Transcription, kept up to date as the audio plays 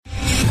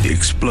The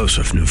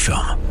explosive new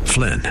film,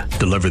 Flynn,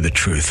 deliver the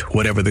truth,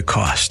 whatever the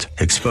cost,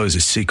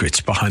 exposes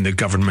secrets behind the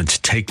government's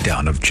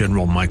takedown of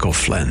General Michael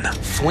Flynn.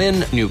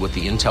 Flynn knew what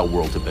the intel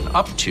world had been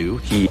up to.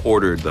 He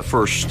ordered the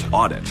first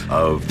audit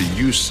of the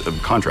use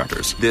of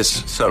contractors.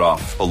 This set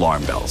off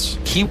alarm bells.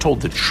 He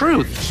told the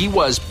truth. He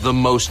was the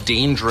most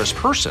dangerous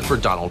person for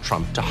Donald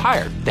Trump to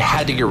hire. They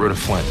had to get rid of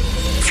Flynn.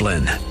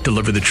 Flynn,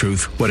 deliver the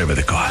truth, whatever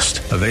the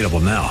cost. Available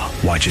now.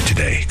 Watch it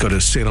today. Go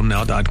to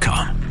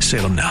salemnow.com.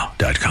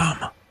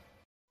 salemnow.com.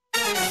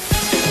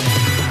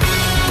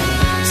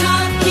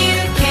 Talk you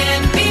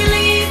can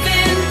believe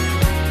in.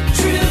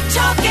 True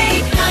Talk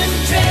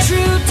 800.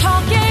 True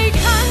Talk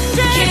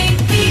 800.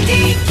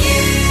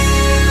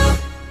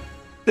 KPDQ.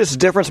 This is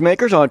Difference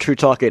Makers on True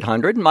Talk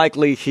 800. Mike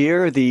Lee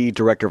here, the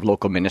Director of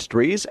Local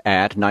Ministries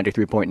at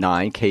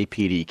 93.9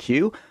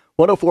 KPDQ,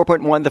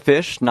 104.1 The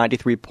Fish,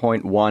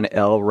 93.1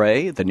 El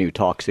Rey, the new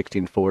Talk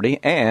 1640,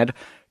 and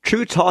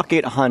True Talk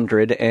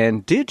 800.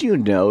 And did you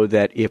know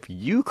that if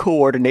you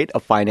coordinate a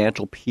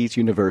Financial Peace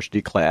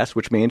University class,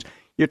 which means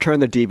you turn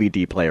the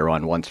DVD player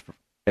on once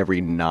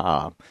every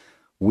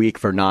week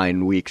for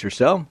 9 weeks or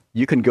so,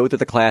 you can go to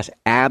the class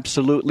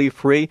absolutely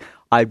free.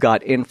 I've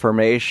got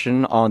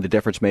information on the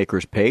Difference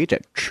Makers page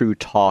at True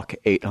Talk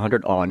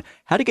 800 on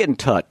how to get in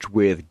touch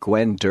with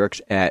Gwen Dirks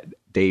at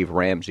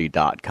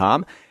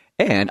DaveRamsey.com.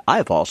 And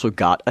I've also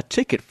got a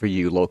ticket for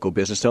you local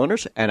business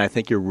owners, and I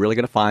think you're really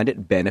going to find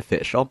it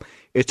beneficial.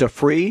 It's a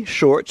free,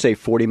 short, say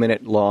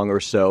 40-minute long or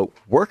so,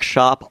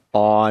 workshop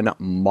on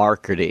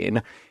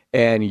marketing,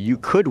 and you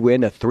could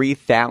win a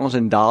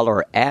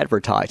 $3,000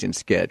 advertising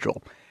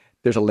schedule.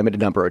 There's a limited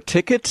number of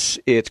tickets.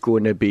 It's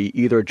going to be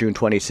either June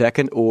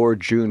 22nd or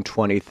June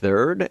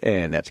 23rd,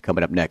 and that's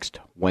coming up next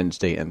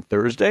Wednesday and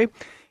Thursday.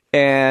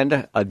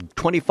 And a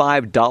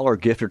 $25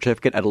 gift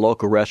certificate at a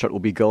local restaurant will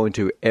be going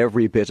to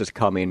every business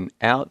coming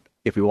out.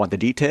 If you want the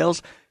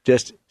details,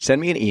 just send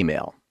me an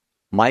email.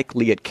 Mike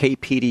Lee at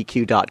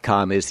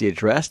kpdq.com is the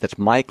address. That's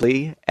Mike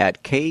Lee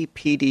at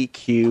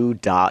kpdq.com.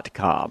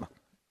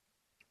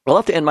 I'll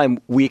have to end my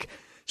week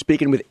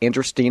speaking with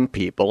interesting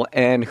people.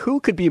 And who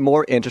could be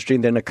more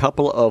interesting than a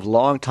couple of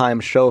longtime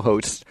show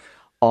hosts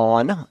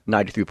on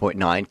 93.9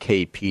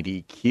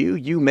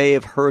 KPDQ. You may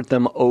have heard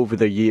them over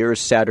the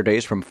years,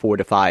 Saturdays from 4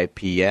 to 5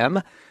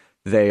 p.m.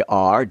 They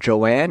are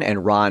Joanne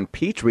and Ron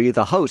Petrie,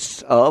 the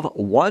hosts of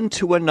One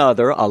to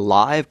Another, a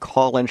live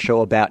call-in show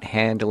about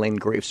handling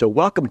grief. So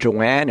welcome,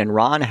 Joanne and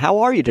Ron. How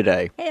are you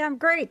today? Hey, I'm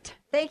great.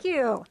 Thank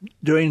you.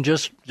 Doing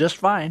just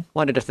fine.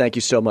 Wanted to thank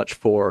you so much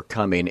for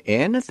coming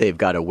in. They've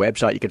got a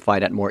website you can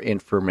find out more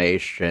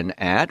information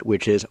at,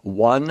 which is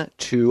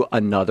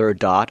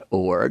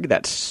onetoanother.org.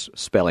 That's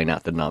spelling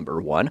out the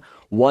number one,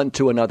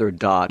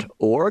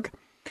 onetoanother.org.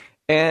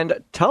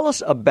 And tell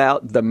us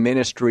about the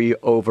ministry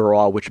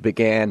overall, which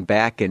began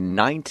back in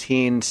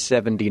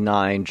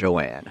 1979,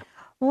 Joanne.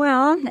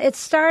 Well, it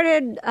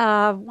started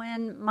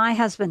when my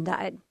husband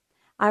died.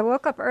 I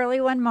woke up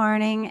early one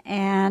morning,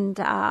 and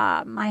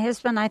my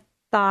husband, I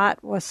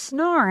thought, was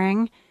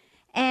snoring,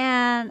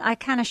 and I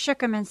kind of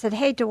shook him and said,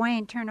 "Hey,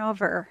 Dwayne, turn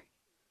over.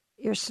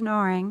 You're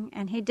snoring."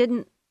 And he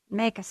didn't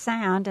make a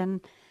sound,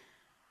 and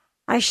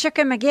I shook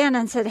him again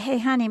and said, "Hey,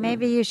 honey,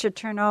 maybe you should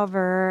turn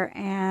over,"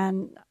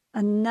 and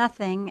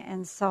nothing.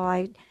 And so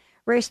I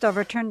raced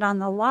over, turned on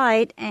the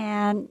light,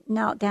 and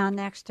knelt down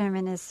next to him,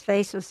 and his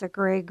face was a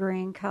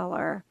gray-green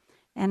color.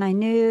 And I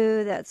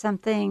knew that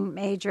something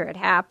major had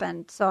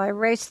happened. So I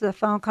raced to the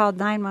phone, called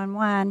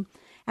 911,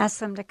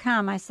 asked them to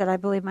come. I said, "I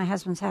believe my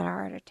husband's had a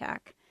heart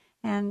attack."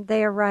 And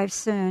they arrived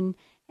soon,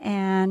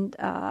 and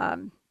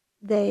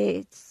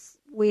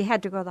we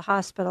had to go to the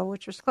hospital,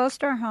 which was close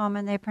to our home,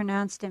 and they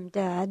pronounced him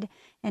dead.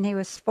 And he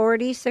was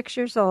 46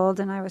 years old,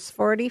 and I was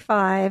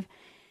 45.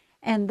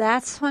 And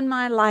that's when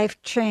my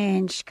life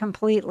changed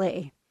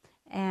completely.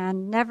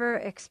 And never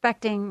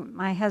expecting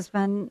my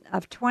husband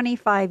of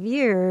 25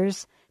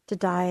 years to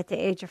die at the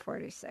age of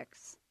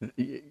 46.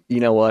 You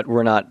know what?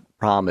 We're not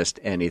promised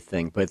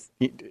anything, but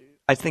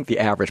I think the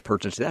average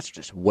person says that's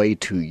just way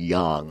too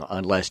young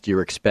unless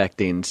you're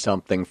expecting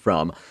something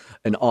from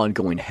an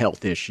ongoing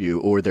health issue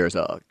or there's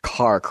a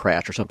car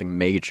crash or something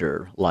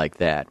major like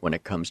that when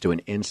it comes to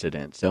an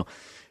incident. So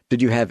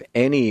did you have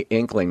any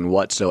inkling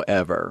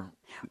whatsoever?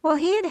 Well,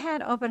 he had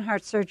had open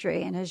heart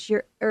surgery in his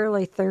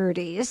early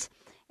 30s.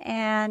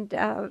 And,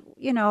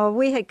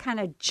 we had kind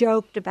of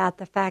joked about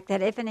the fact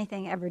that if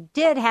anything ever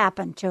did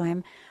happen to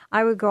him,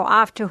 I would go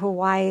off to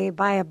Hawaii,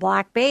 buy a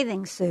black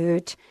bathing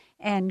suit,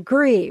 and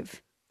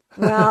grieve.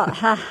 Well,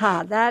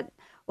 that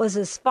was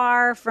as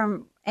far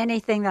from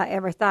anything that I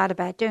ever thought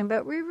about doing.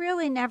 But we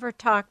really never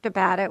talked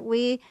about it.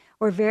 We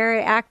were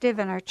very active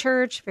in our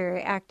church,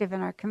 very active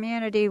in our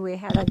community. We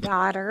had a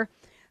daughter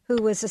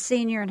who was a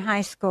senior in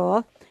high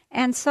school.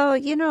 And so,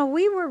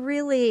 we were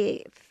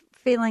really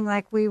feeling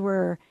like we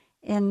were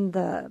in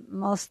the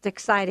most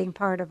exciting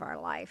part of our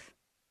life.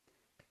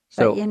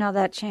 But,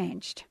 that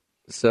changed.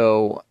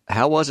 So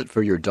how was it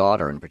for your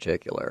daughter in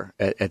particular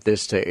at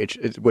this stage?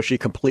 Was she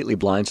completely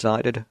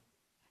blindsided?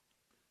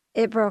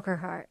 It broke her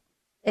heart.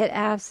 It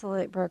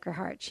absolutely broke her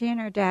heart. She and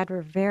her dad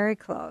were very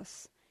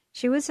close.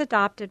 She was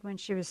adopted when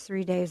she was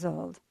 3 days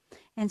old.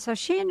 And so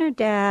she and her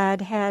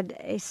dad had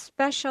a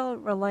special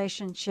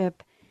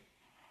relationship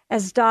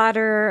as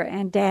daughter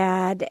and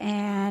dad,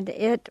 and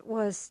it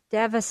was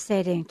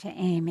devastating to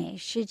Amy.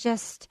 She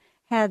just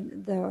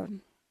had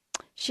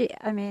she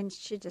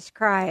just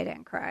cried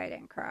and cried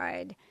and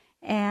cried.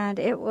 And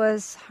it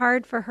was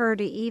hard for her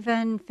to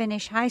even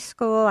finish high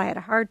school. I had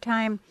a hard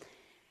time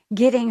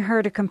getting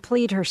her to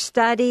complete her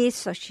studies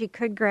so she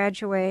could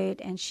graduate,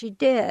 and she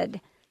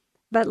did.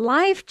 But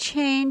life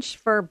changed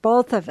for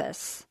both of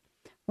us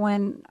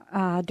when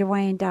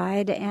Dwayne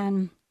died,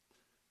 and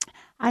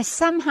I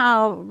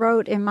somehow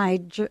wrote in my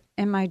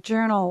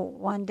journal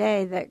one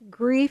day that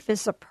grief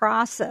is a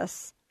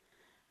process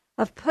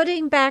of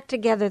putting back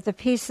together the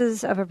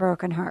pieces of a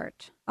broken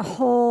heart, a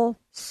hole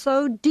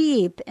so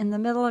deep in the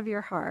middle of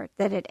your heart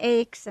that it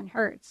aches and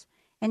hurts,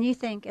 and you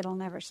think it'll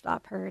never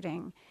stop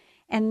hurting.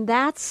 And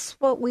that's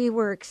what we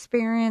were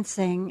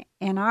experiencing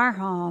in our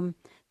home,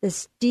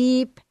 this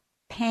deep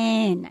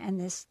pain and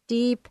this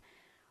deep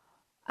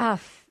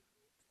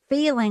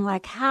feeling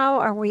like, how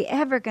are we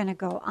ever going to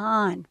go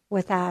on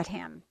without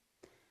him?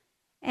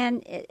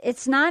 And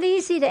it's not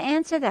easy to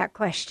answer that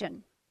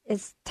question.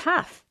 It's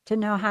tough to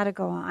know how to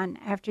go on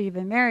after you've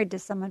been married to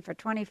someone for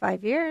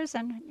 25 years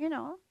and,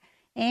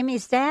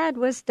 Amy's dad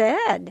was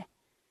dead.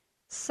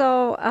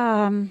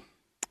 So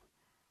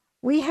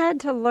we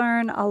had to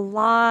learn a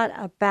lot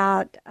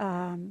about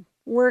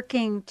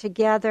working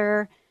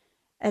together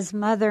as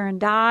mother and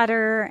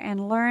daughter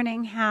and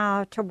learning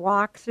how to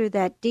walk through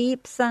that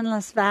deep,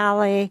 sunless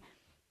valley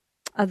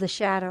of the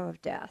shadow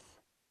of death.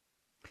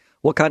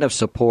 What kind of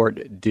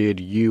support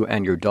did you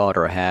and your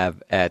daughter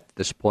have at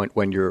this point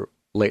when your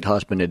late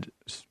husband had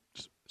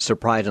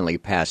surprisingly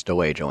passed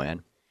away,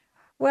 Joanne?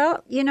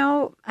 Well,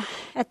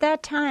 at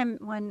that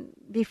time,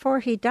 before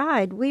he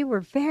died, we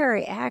were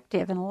very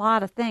active in a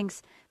lot of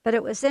things, but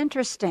it was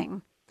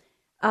interesting.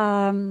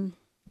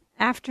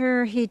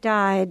 After he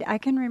died, I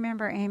can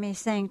remember Amy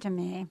saying to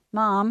me,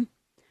 "Mom,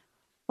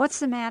 what's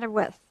the matter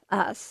with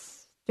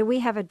us? Do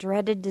we have a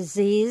dreaded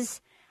disease?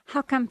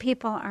 How come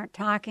people aren't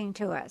talking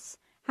to us?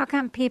 How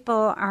come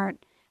people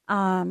aren't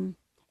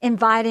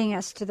inviting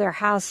us to their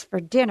house for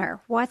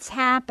dinner? What's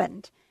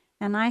happened?"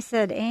 And I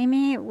said,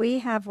 "Amy, we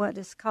have what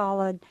is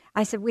called,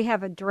 we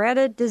have a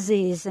dreaded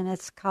disease, and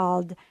it's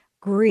called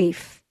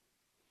grief."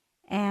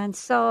 And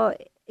so,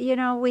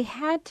 we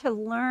had to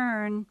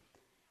learn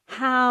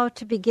how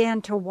to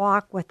begin to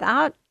walk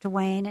without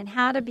Dwayne and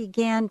how to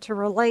begin to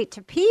relate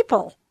to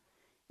people.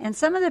 And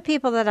some of the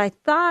people that I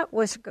thought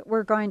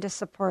were going to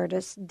support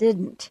us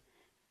didn't.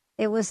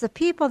 It was the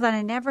people that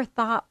I never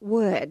thought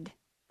would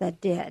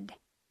that did.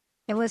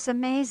 It was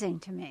amazing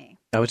to me.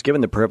 I was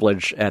given the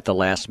privilege at the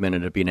last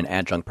minute of being an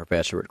adjunct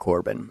professor at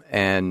Corbin,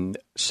 and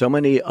so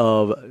many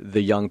of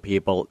the young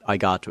people I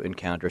got to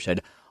encounter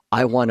said,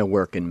 "I want to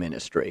work in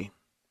ministry."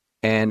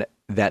 And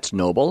that's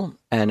noble.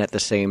 And at the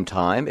same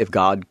time, if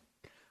God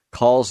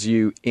calls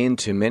you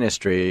into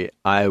ministry,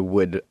 I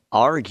would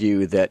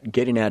argue that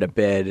getting out of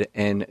bed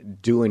and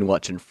doing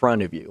what's in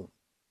front of you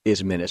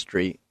is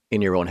ministry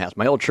in your own house.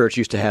 My old church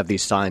used to have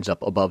these signs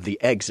up above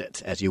the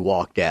exits as you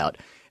walked out.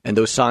 And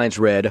those signs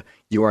read,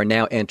 "You are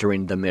now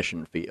entering the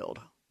mission field."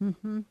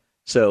 Mm-hmm.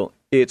 So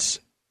it's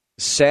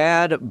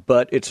sad,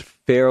 but it's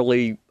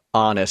fairly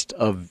honest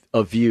of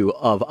a view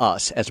of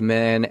us as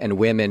men and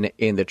women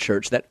in the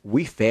church that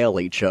we fail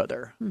each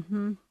other.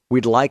 Mm-hmm.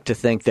 We'd like to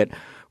think that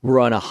we're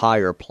on a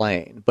higher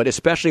plane, but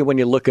especially when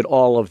you look at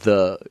all of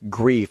the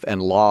grief and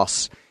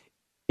loss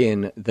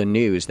in the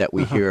news that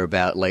we hear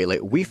about lately,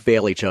 we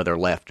fail each other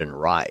left and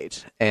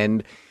right.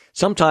 And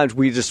sometimes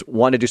we just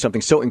want to do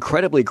something so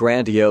incredibly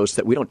grandiose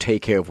that we don't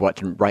take care of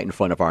what's right in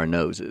front of our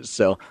noses.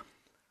 So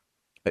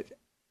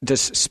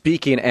just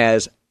speaking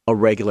as a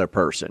regular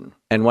person,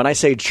 and when I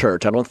say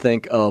church, I don't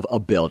think of a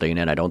building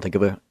and I don't think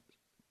of a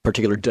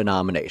particular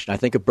denomination. I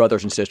think of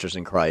brothers and sisters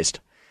in Christ.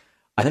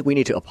 I think we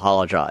need to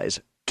apologize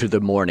to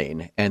the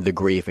mourning and the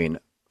grieving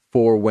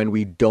for when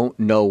we don't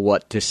know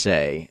what to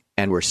say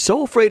and we're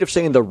so afraid of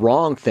saying the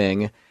wrong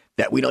thing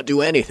that we don't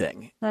do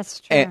anything. That's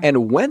true.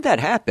 And when that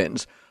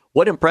happens,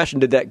 what impression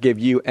did that give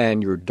you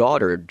and your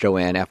daughter,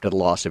 Joanne, after the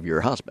loss of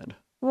your husband?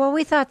 Well,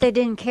 we thought they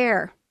didn't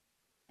care.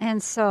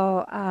 And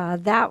so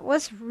that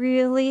was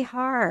really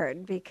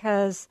hard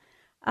because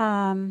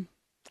I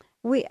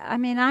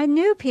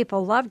knew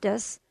people loved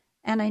us,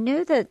 and I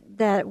knew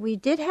that we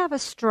did have a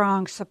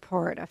strong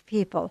support of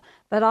people.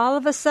 But all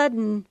of a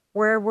sudden,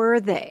 where were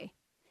they?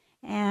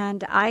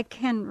 And I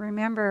can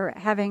remember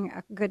having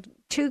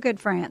two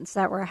good friends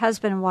that were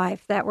husband and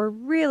wife that were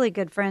really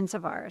good friends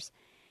of ours.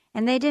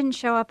 And they didn't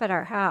show up at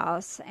our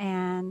house.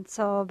 And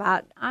so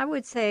about, I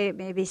would say,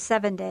 maybe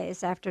 7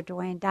 days after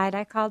Dwayne died,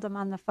 I called him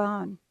on the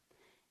phone.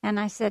 And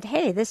I said,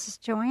 "Hey, this is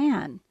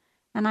Joanne."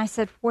 And I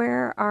said,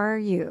 "Where are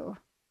you?"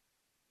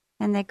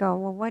 And they go,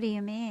 "Well, what do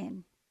you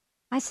mean?"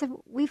 I said,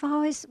 we've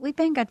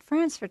been good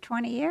friends for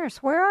 20 years.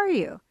 Where are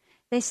you?"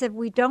 They said,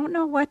 "We don't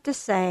know what to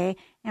say,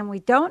 and we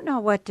don't know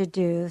what to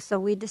do, so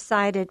we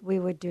decided we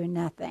would do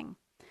nothing."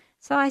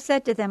 So I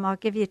said to them, "I'll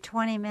give you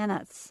 20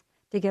 minutes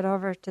to get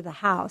over to the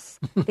house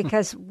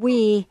because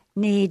we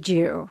need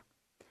you.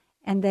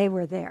 And they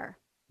were there.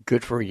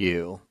 Good for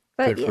you.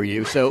 But Good for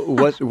you. So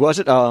was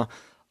it a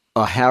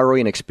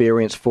harrowing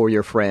experience for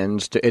your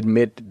friends to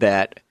admit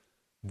that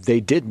they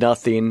did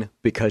nothing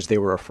because they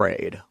were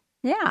afraid?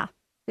 Yeah,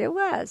 it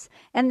was.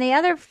 And the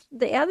other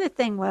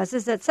thing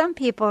is that some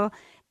people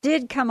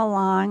did come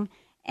along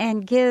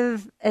and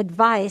give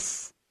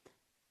advice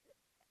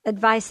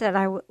that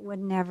I would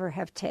never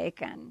have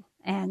taken.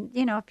 And,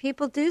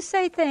 people do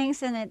say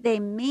things, and they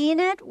mean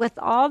it with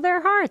all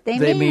their heart. They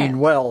mean it.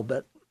 well,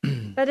 but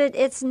But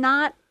it's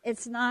not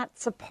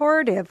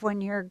supportive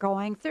when you're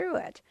going through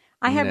it.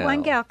 I had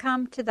one gal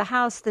come to the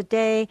house the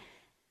day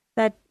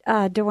that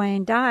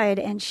Dwayne died,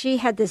 and she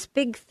had this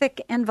big,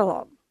 thick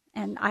envelope.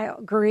 And I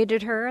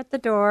greeted her at the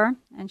door,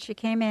 and she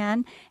came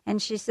in,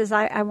 and she says,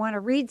 I want to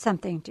read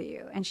something to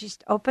you. And she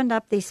opened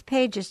up these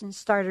pages and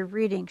started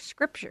reading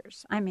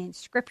scriptures. I mean,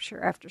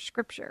 scripture after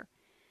scripture.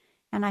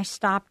 And I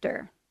stopped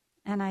her,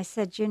 and I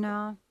said,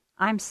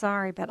 I'm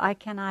sorry, but I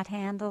cannot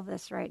handle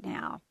this right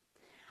now.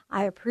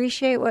 I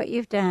appreciate what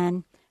you've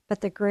done, but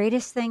the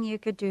greatest thing you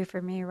could do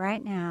for me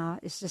right now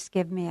is just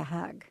give me a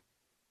hug.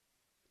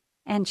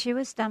 And she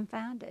was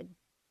dumbfounded.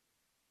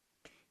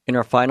 In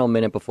our final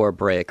minute before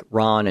break,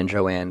 Ron and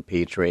Joanne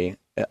Petrie,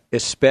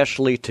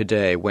 especially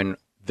today when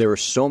there are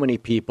so many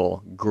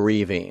people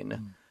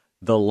grieving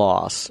the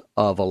loss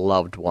of a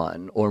loved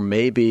one, or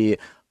maybe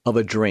of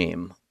a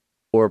dream,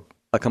 or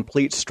a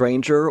complete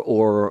stranger,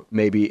 or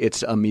maybe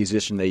it's a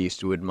musician they used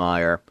to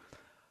admire,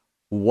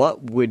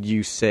 what would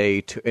you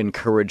say to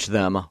encourage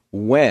them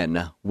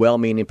when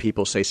well-meaning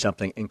people say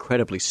something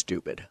incredibly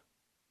stupid?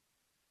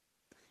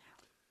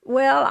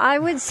 Well, I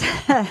would say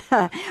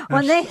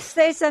when they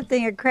say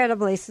something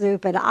incredibly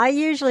stupid, I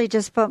usually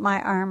just put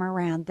my arm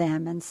around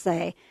them and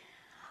say,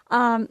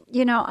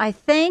 I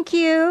thank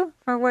you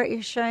for what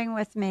you're sharing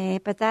with me,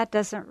 but that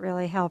doesn't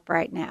really help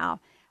right now.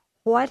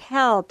 What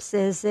helps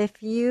is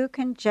if you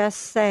can just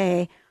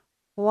say,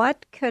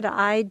 what could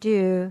I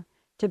do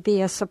to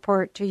be a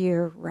support to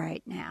you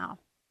right now?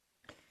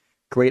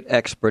 Great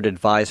expert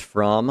advice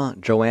from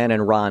Joanne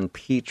and Ron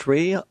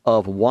Petrie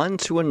of One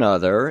to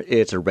Another.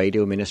 It's a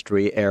radio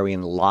ministry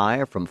airing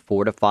live from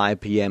 4 to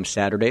 5 p.m.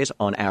 Saturdays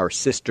on our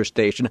sister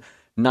station,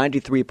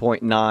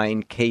 93.9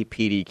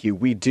 KPDQ.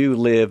 We do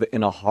live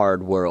in a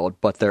hard world,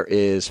 but there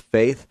is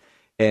faith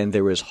and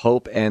there is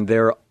hope, and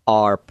there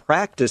are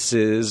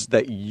practices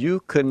that you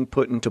can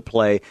put into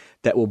play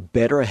that will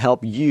better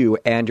help you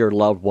and your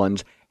loved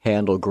ones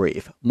handle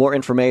grief. More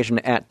information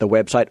at the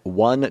website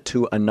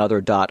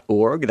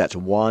onetoanother.org. That's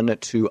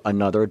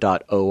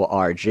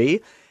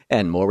onetoanother.org.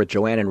 And more with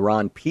Joanne and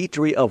Ron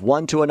Petrie of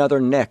One to Another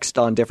next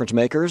on Difference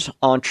Makers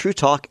on True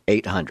Talk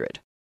 800.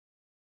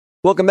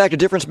 Welcome back to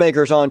Difference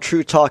Makers on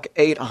True Talk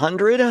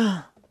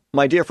 800.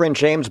 My dear friend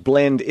James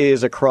Blend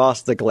is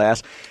across the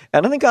glass,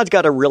 and I think God's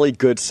got a really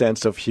good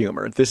sense of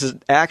humor. This is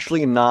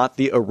actually not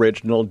the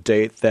original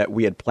date that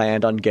we had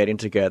planned on getting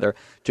together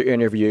to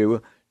interview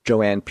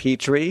Joanne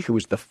Petrie, who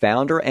is the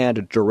founder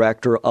and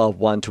director of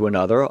One to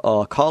Another,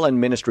 a call-in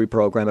ministry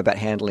program about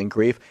handling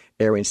grief,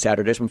 airing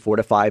Saturdays from 4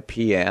 to 5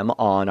 p.m.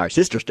 on our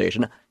sister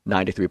station,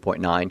 93.9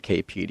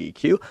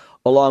 KPDQ,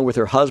 along with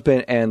her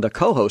husband and the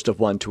co-host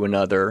of One to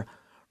Another,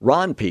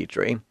 Ron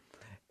Petrie.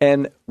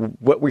 And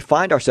what we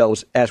find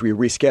ourselves as we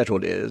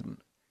rescheduled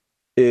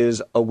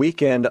is a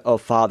weekend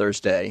of Father's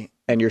Day,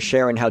 and you're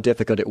sharing how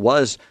difficult it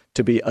was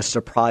to be a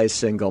surprise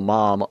single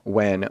mom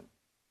when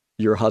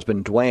your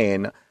husband,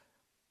 Dwayne,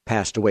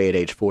 passed away at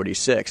age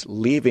 46,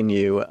 leaving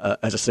you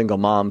as a single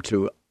mom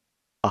to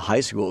a high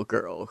school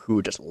girl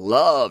who just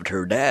loved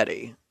her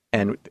daddy,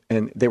 and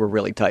they were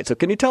really tight. So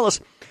can you tell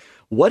us,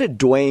 what did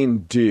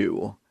Dwayne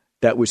do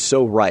that was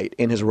so right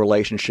in his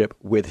relationship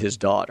with his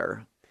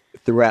daughter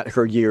throughout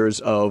her years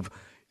of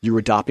you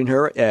adopting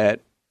her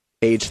at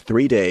age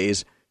 3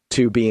 days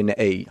to being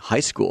a high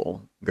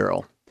school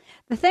girl?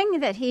 The thing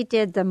that he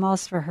did the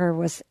most for her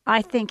was,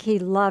 I think he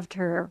loved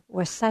her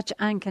with such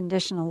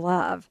unconditional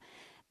love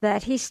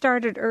that he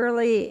started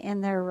early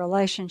in their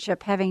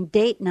relationship having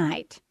date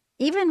night.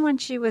 Even when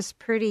she was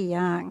pretty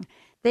young,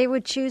 they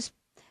would choose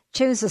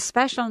a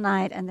special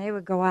night, and they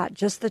would go out,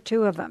 just the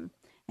two of them.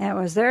 And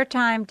it was their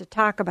time to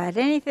talk about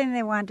anything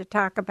they wanted to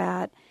talk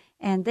about,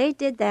 and they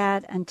did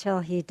that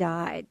until he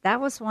died.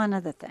 That was one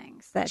of the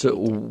things that So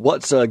he did.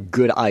 What's a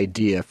good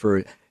idea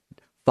for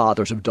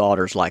fathers of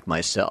daughters like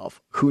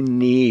myself who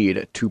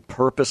need to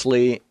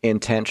purposely,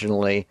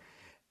 intentionally,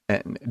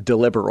 and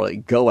deliberately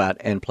go out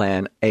and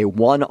plan a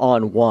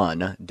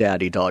one-on-one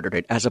daddy-daughter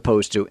date as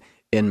opposed to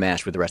en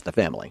masse with the rest of the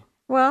family?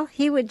 Well,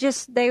 they would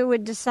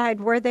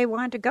decide where they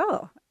wanted to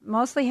go.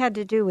 Mostly had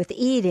to do with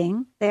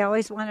eating. They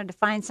always wanted to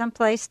find some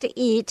place to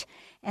eat,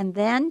 and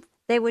then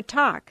they would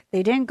talk.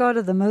 They didn't go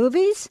to the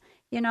movies,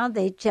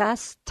 they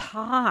just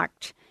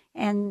talked.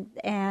 And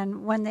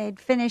when they'd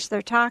finished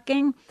their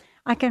talking,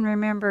 I can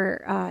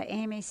remember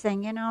Amy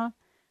saying,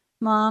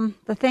 Mom,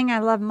 the thing I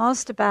love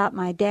most about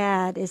my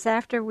dad is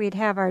after we'd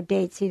have our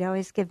dates, he'd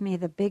always give me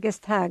the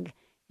biggest hug,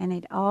 and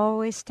he'd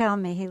always tell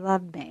me he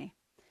loved me.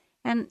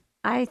 And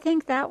I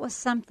think that was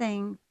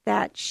something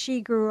that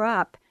she grew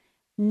up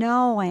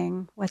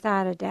knowing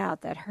without a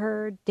doubt that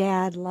her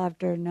dad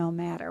loved her no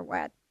matter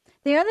what.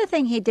 The other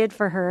thing he did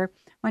for her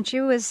when she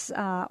was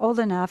old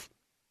enough,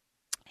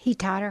 he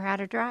taught her how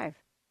to drive.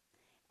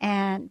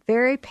 And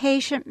very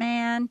patient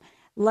man,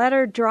 let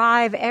her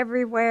drive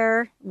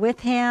everywhere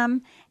with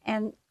him.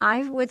 And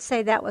I would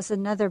say that was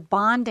another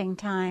bonding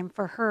time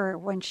for her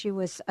when she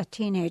was a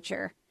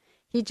teenager.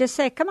 He'd just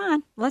say, come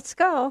on, let's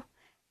go.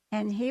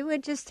 And he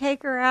would just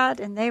take her out,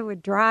 and they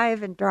would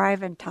drive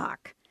and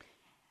talk.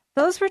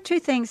 Those were two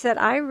things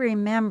that I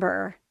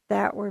remember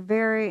that were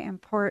very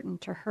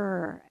important to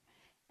her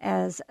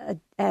as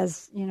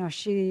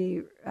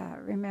she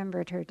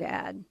remembered her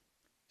dad.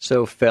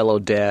 So, fellow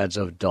dads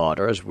of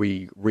daughters,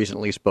 we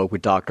recently spoke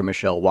with Dr.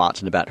 Michelle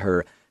Watson about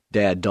her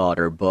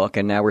Dad-Daughter book,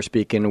 and now we're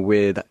speaking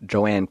with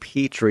Joanne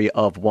Petrie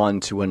of One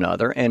to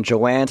Another. And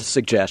Joanne's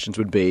suggestions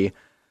would be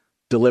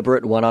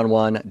deliberate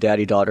one-on-one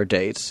daddy-daughter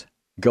dates,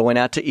 going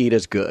out to eat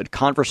is good,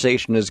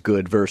 conversation is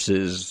good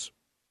versus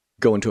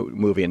going to a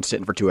movie and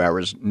sitting for 2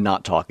 hours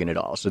not talking at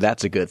all. So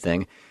that's a good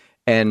thing.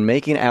 And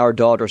making our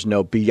daughters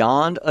know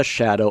beyond a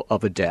shadow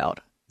of a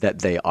doubt that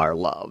they are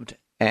loved.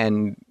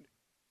 And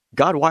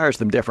God wires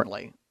them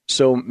differently.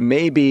 So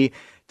maybe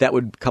that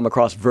would come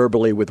across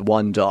verbally with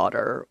one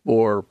daughter,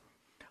 or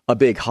a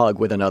big hug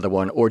with another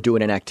one, or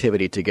doing an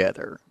activity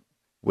together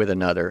with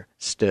another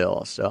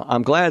still. So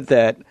I'm glad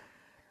that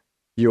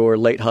your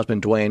late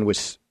husband, Dwayne,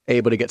 was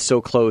able to get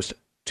so close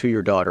to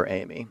your daughter,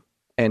 Amy.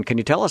 And can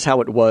you tell us how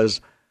it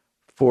was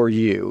for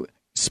you,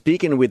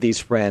 speaking with these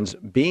friends,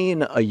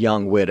 being a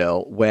young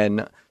widow,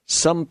 when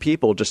some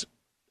people just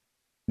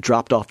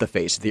dropped off the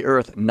face of the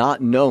earth,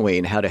 not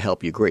knowing how to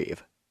help you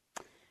grieve?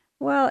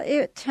 Well,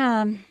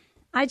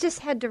 I just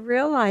had to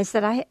realize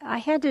that I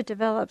had to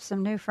develop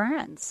some new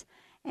friends.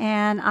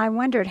 And I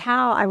wondered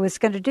how I was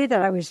going to do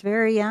that. I was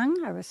very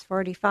young. I was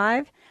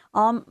 45.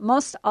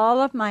 Most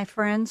all of my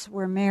friends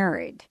were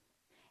married.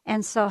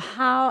 And so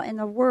how in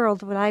the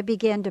world would I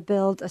begin to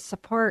build a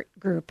support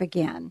group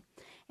again?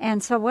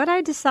 And so what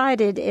I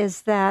decided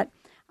is that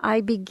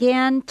I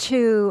began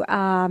to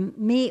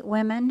meet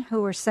women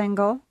who were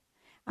single.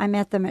 I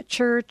met them at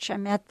church. I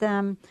met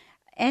them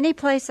any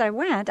place I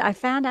went. I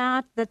found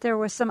out that there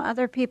were some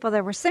other people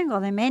that were single.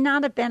 They may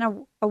not have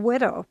been a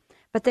widow,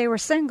 but they were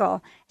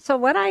single. So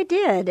what I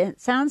did,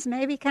 it sounds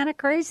maybe kind of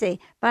crazy,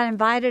 but I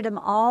invited them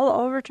all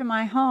over to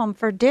my home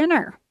for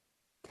dinner.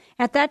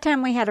 At that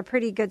time, we had a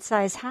pretty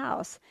good-sized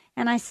house.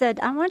 And I said,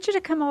 I want you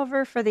to come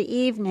over for the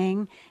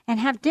evening and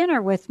have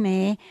dinner with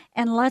me,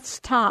 and let's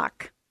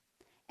talk.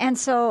 And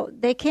so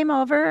they came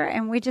over,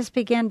 and we just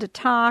began to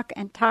talk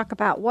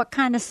about what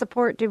kind of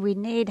support did we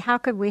need, how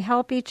could we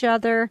help each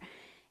other.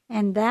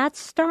 And that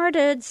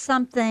started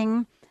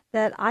something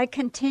that I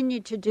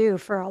continued to do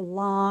for a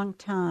long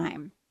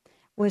time,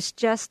 was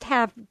just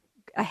have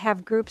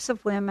groups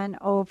of women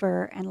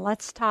over, and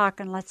let's talk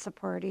and let's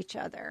support each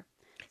other.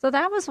 So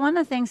that was one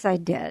of the things I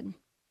did.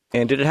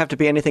 And did it have to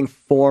be anything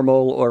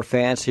formal or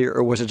fancy,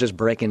 or was it just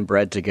breaking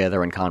bread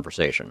together in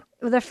conversation?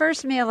 Well, the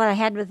first meal that I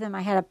had with him,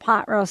 I had a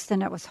pot roast,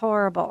 and it was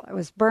horrible. It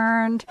was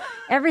burned.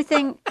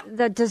 Everything,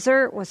 the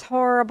dessert was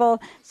horrible.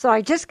 So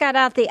I just got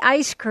out the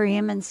ice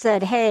cream and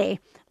said, hey,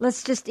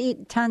 let's just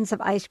eat tons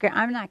of ice cream.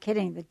 I'm not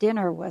kidding. The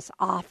dinner was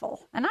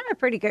awful. And I'm a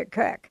pretty good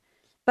cook.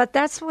 But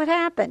that's what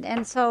happened.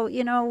 And so,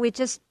 we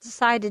just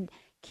decided,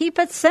 keep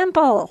it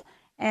simple.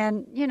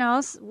 And,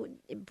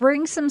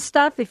 bring some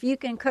stuff. If you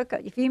can cook,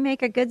 if you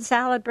make a good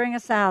salad, bring a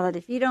salad.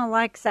 If you don't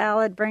like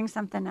salad, bring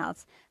something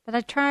else. But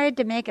I tried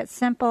to make it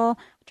simple.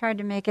 I tried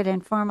to make it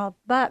informal.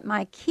 But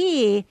my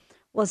key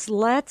was,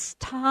 let's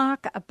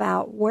talk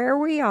about where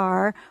we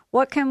are,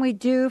 what can we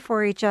do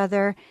for each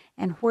other,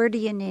 and where do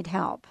you need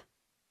help?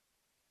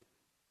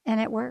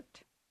 And it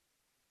worked.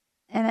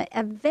 And it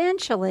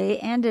eventually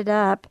ended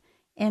up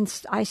it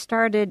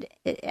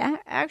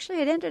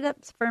ended up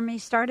for me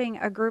starting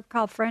a group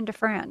called Friend to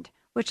Friend,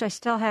 which I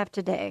still have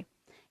today.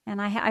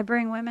 And I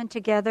bring women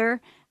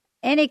together,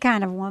 any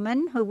kind of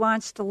woman who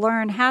wants to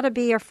learn how to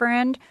be a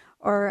friend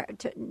or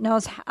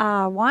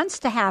wants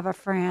to have a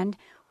friend.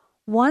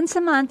 Once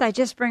a month, I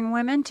just bring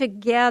women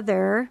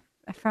together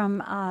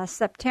from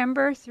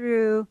September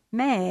through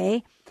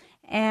May,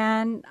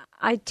 and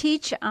I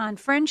teach on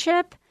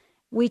friendship.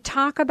 We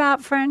talk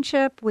about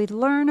friendship. We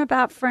learn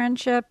about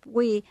friendship.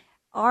 We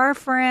are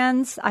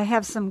friends. I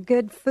have some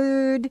good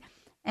food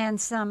and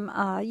some,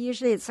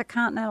 usually it's a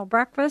continental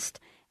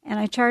breakfast, and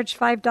I charge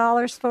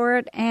 $5 for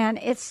it. And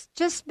it's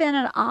just been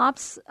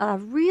a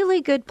really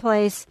good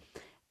place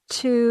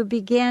to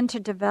begin to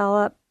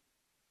develop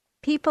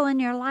people in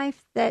your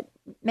life that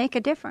make a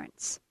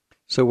difference.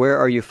 So where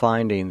are you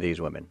finding these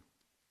women?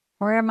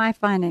 Where am I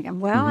finding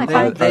them? Well,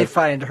 They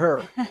find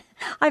her.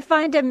 I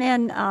find them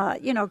in,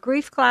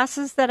 grief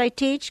classes that I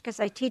teach, because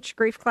I teach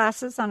grief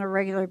classes on a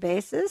regular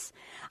basis.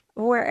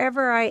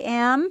 Wherever I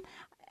am,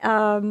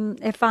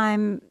 if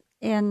I'm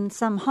in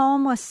some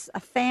home with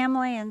a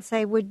family and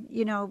say,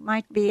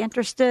 might be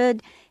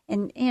interested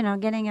in,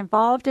 getting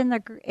involved in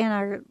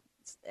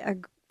a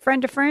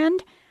friend to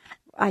friend,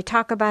 I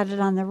talk about it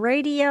on the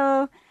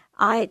radio.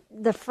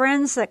 The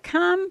friends that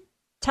come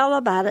tell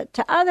about it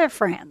to other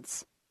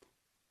friends.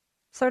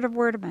 Sort of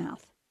word of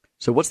mouth.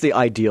 So what's the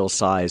ideal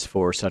size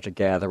for such a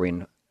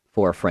gathering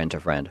for a friend to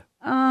friend?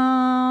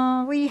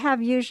 We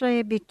have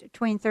usually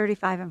between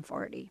 35 and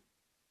 40.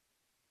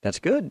 That's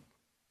good.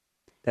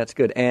 That's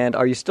good. And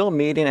are you still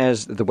meeting,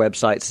 as the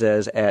website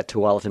says, at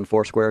Tualatin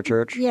Foursquare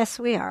Church? Yes,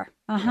 we are.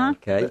 Uh-huh.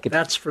 Okay.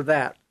 That's for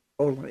that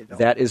only, though.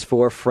 That is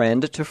for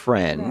friend to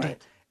friend.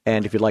 Right.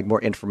 And if you'd like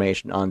more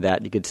information on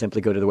that, you could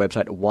simply go to the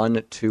website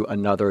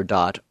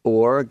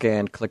onetoanother.org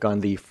and click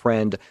on the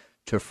Friend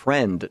to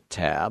Friend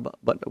tab.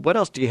 But what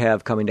else do you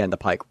have coming down the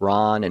pike,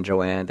 Ron and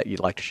Joanne, that you'd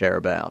like to share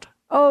about?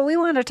 Oh, we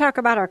want to talk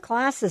about our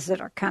classes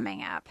that are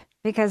coming up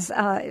because,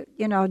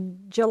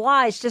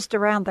 July is just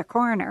around the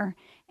corner.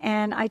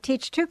 And I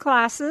teach 2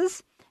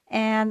 classes,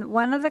 and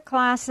one of the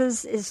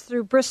classes is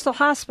through Bristol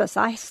Hospice.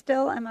 I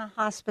still am a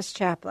hospice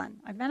chaplain.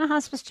 I've been a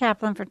hospice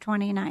chaplain for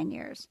 29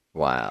 years.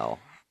 Wow.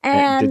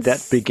 And did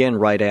that begin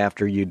right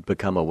after you'd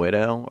become a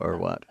widow, or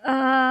what?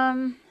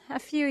 A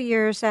few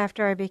years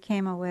after I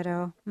became a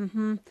widow.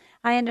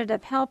 I ended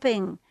up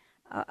helping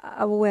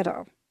a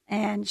widow,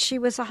 and she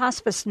was a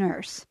hospice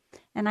nurse.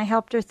 And I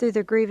helped her through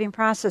the grieving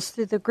process,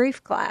 through the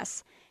grief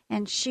class.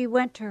 And she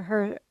went to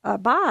her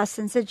boss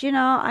and said,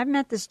 I've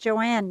met this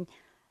Joanne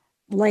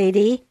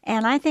lady,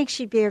 and I think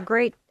she'd be a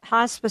great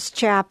hospice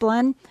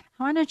chaplain.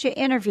 Why don't you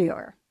interview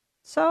her?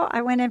 So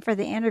I went in for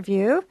the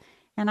interview,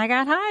 and I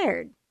got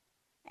hired.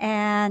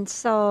 And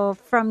so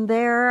from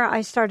there, I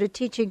started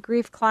teaching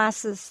grief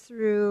classes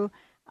through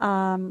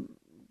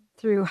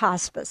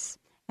hospice.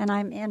 And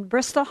I'm in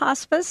Bristol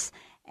Hospice,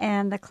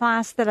 and the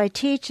class that I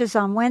teach is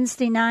on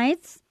Wednesday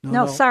nights.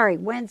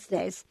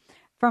 Wednesdays.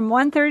 From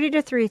 1:30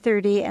 to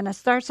 3:30, and it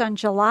starts on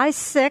July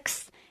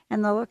 6th,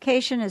 and the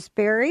location is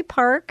Berry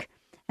Park,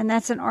 and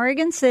that's in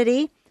Oregon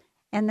City,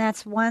 and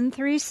that's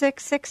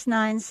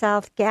 13669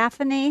 South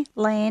Gaffney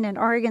Lane in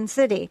Oregon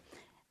City.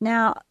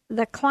 Now,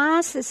 the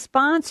class is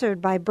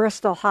sponsored by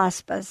Bristol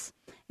Hospice,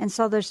 and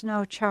so there's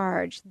no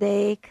charge.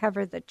 They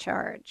cover the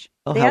charge.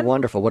 Oh, how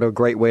wonderful. What a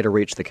great way to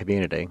reach the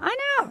community. I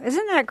know.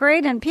 Isn't that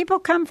great? And people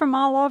come from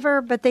all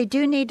over, but they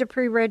do need to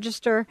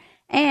pre-register,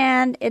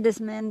 and it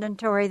is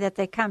mandatory that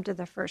they come to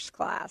the first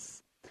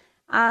class.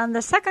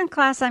 The second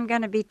class I'm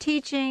going to be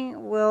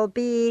teaching will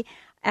be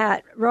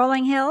at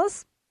Rolling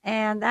Hills,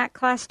 and that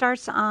class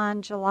starts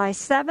on July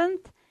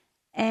 7th,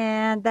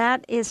 and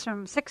that is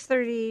from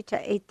 6:30 to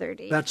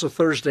 8:30. That's a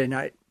Thursday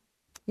night.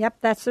 Yep,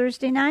 that's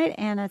Thursday night,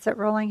 and it's at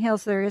Rolling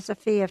Hills. There is a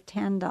fee of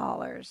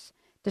 $10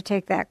 to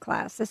take that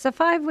class. It's a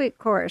 5-week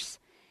course,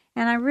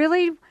 and I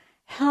really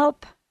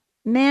help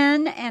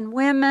men and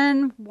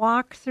women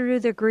walk through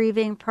the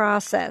grieving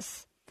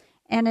process.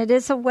 And it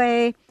is a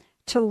way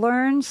to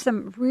learn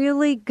some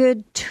really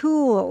good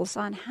tools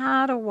on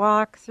how to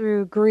walk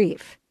through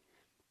grief.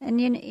 And,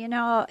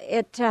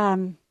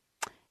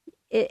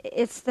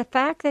 it's the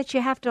fact that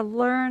you have to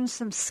learn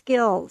some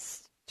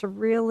skills to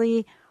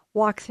really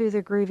walk through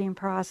the grieving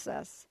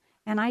process.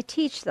 And I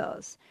teach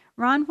those.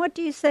 Ron, what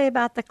do you say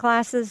about the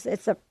classes?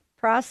 It's a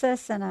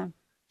process and a...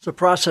 It's a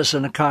process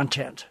and a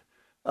content.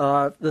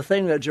 The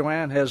thing that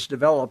Joanne has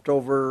developed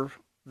over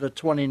the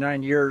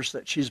 29 years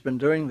that she's been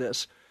doing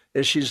this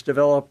is she's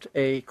developed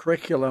a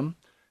curriculum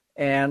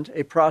and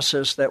a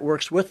process that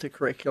works with the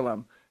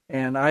curriculum.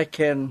 And I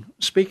can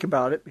speak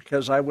about it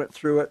because I went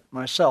through it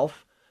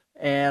myself,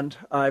 and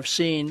I've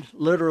seen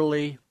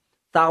literally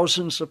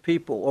thousands of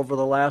people over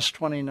the last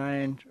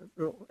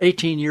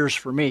 18 years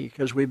for me,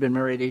 because we've been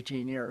married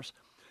 18 years,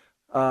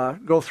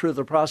 go through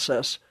the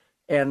process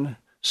and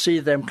see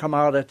them come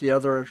out at the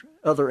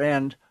other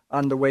end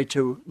on the way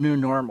to new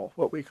normal,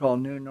 what we call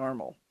new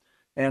normal.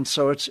 And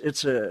so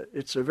it's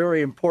a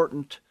very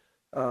important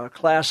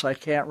class. I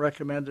can't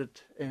recommend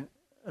it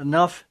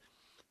enough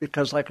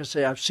because, like I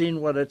say, I've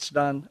seen what it's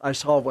done. I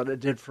saw what it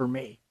did for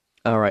me.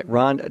 All right,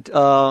 Ron,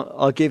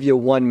 I'll give you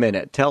 1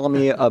 minute.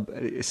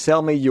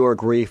 Sell me your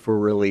Grief for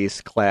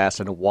Release class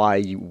and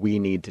why we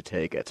need to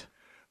take it.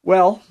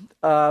 Well,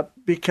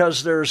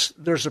 because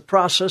there's a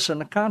process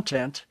and a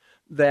content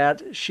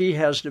that she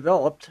has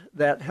developed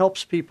that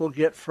helps people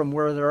get from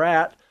where they're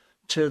at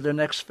to the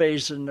next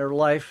phase in their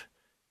life,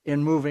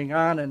 in moving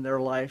on in their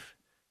life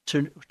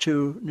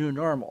to new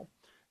normal.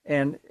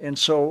 And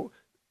so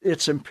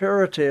it's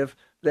imperative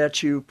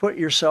that you put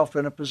yourself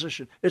in a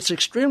position. It's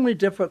extremely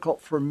difficult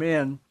for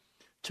men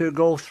to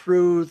go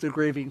through the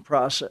grieving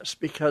process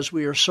because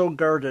we are so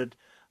guarded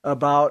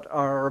about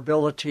our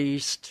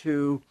abilities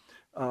to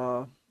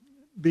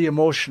be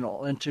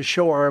emotional and to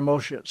show our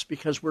emotions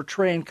because we're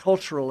trained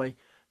culturally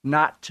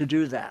not to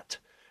do that.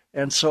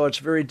 And so it's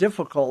very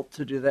difficult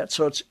to do that.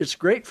 So it's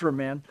great for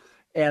men.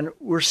 And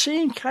we're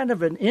seeing kind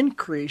of an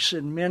increase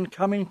in men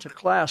coming to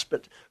class.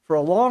 But for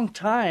a long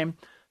time,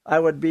 I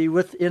would be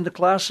in the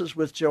classes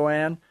with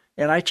Joanne,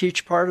 and I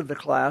teach part of the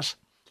class,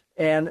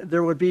 and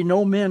there would be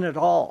no men at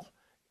all.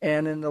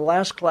 And in the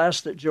last class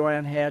that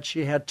Joanne had,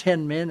 she had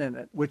 10 men in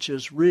it, which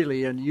is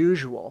really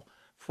unusual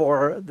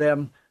for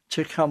them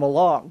to come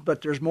along.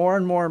 But there's more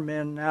and more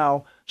men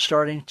now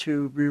starting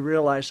to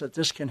realize that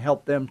this can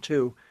help them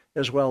too,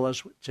 as well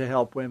as to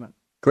help women.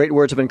 Great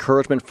words of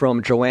encouragement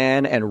from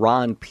Joanne and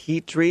Ron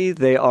Petrie.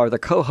 They are the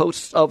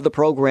co-hosts of the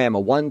program,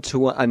 One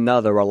to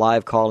Another, a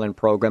live call-in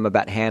program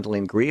about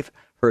handling grief,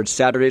 heard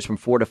Saturdays from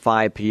 4 to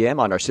 5 p.m.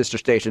 on our sister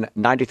station,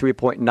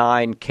 93.9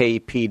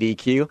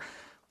 KPDQ.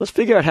 Let's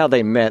figure out how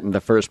they met in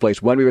the first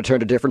place when we return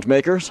to Difference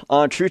Makers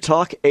on True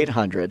Talk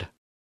 800.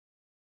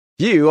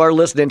 You are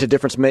listening to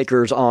Difference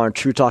Makers on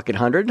True Talk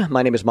 800.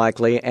 My name is Mike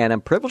Lee, and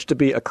I'm privileged to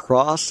be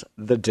across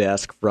the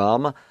desk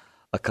from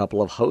a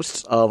couple of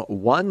hosts of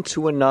One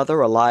to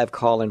Another, a live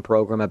call-in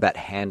program about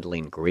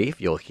handling grief.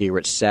 You'll hear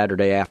it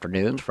Saturday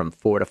afternoons from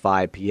 4 to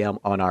 5 p.m.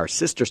 on our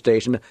sister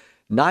station,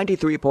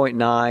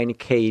 93.9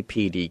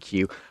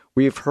 KPDQ.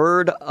 We've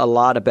heard a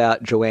lot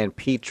about Joanne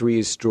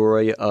Petrie's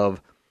story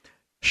of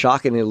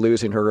shockingly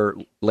losing her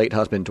late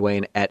husband,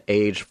 Dwayne, at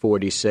age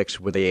 46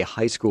 with a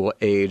high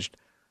school-aged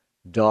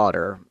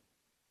daughter.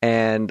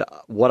 And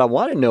what I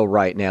want to know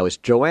right now is,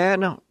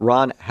 Joanne,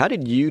 Ron, how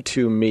did you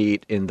two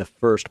meet in the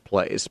first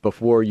place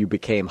before you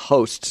became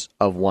hosts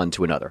of One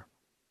to Another?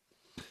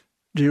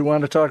 Do you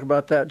want to talk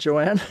about that,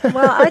 Joanne?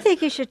 Well, I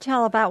think you should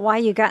tell about why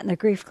you got in the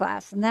grief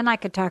class, and then I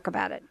could talk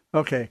about it.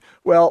 Okay.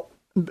 Well,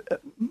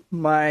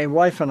 my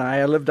wife and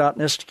I lived out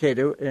in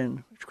Estacado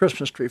in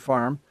Christmas Tree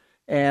Farm,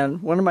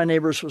 and one of my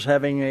neighbors was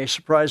having a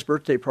surprise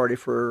birthday party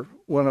for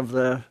one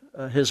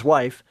of his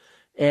wife,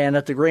 and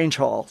at the Grange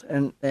Hall.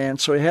 And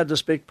so we had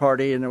this big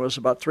party, and there was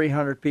about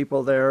 300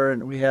 people there,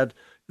 and we had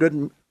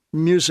good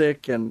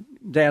music and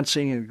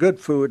dancing and good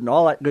food and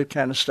all that good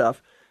kind of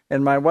stuff.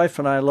 And my wife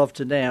and I loved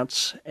to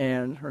dance,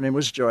 and her name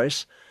was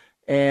Joyce.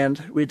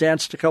 And we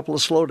danced a couple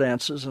of slow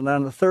dances, and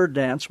on the third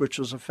dance, which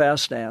was a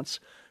fast dance,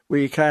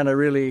 we kind of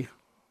really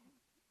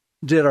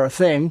did our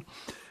thing.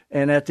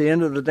 And at the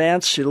end of the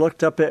dance, she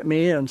looked up at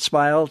me and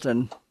smiled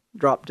and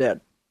dropped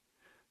dead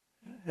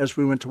as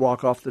we went to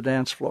walk off the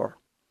dance floor.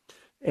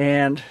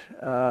 And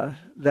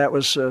that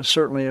was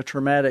certainly a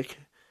traumatic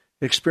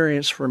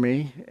experience for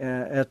me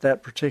at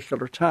that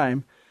particular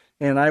time.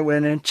 And I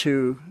went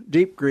into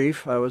deep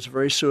grief. I was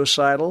very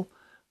suicidal.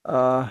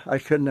 I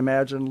couldn't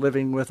imagine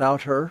living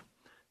without her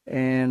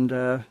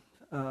and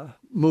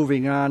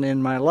moving on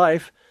in my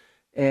life.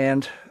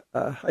 And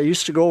I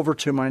used to go over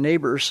to my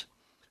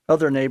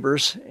other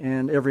neighbors,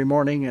 and every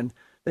morning, and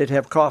they'd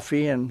have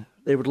coffee, and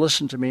they would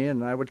listen to me,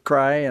 and I would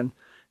cry and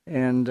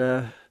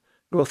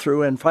go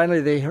through, and finally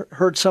they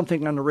heard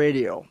something on the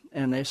radio,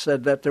 and they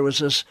said that there was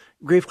this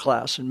grief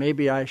class, and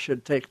maybe I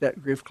should take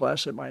that grief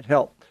class. It might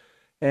help.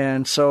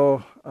 And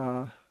so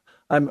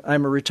I'm a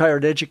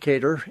retired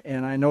educator,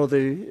 and I know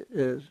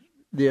the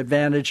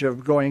advantage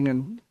of going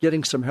and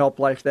getting some help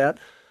like that.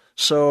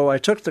 So I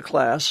took the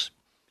class,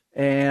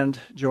 and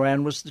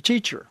Joanne was the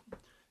teacher.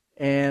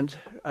 And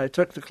I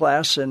took the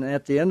class, and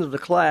at the end of the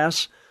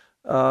class,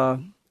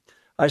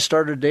 I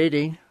started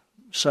dating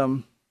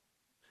some.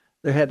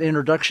 They had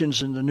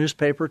introductions in the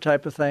newspaper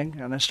type of thing,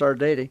 and I started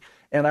dating.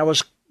 And I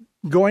was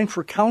going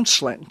for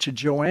counseling to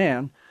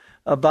Joanne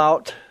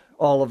about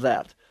all of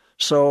that.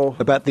 So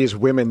about these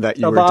women that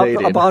you were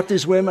dating. About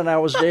these women I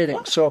was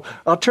dating. So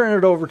I'll turn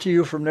it over to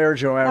you from there,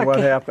 Joanne, okay. What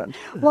happened?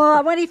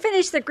 Well, when he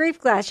finished the grief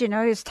class, he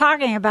was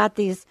talking about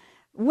these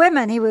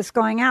women he was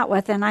going out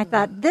with, and I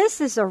thought,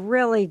 this is a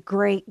really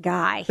great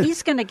guy.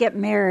 He's going to get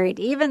married,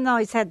 even though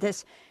he's had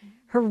this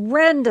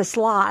horrendous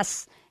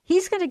loss.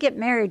 He's going to get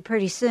married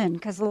pretty soon,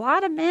 because a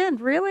lot of men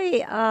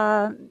really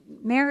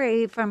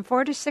marry from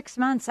 4 to 6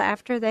 months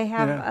after they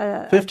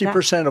have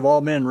 50% of all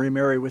men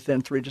remarry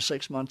within 3 to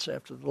 6 months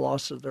after the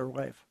loss of their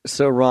wife.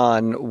 So,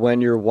 Ron,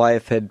 when your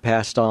wife had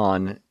passed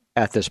on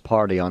at this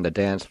party on the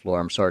dance floor,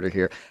 I'm sorry to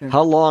hear,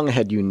 how long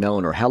had you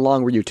known her? How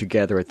long were you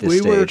together at this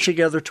stage? We were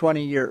together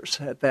 20 years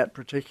at that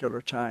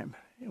particular time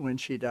when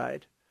she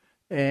died.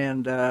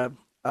 And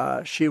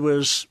she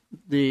was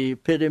the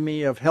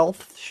epitome of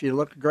health. She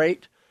looked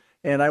great.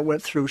 And I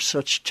went through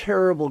such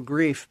terrible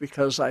grief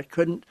because I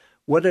couldn't,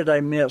 what did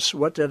I miss?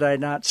 What did I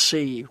not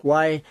see?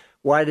 Why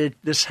did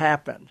this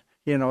happen?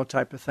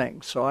 Type of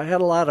thing. So I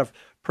had a lot of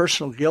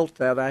personal guilt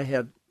that I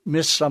had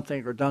missed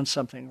something or done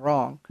something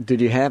wrong.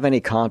 Did you have any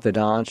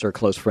confidants or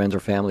close friends or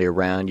family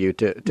around you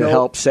to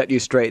help set you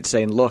straight,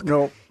 saying, look,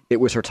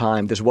 it was her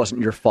time. This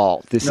wasn't your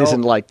fault. This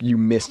isn't like you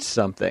missed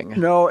something.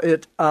 No,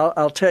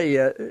 I'll tell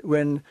you,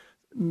 when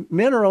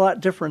men are a lot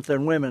different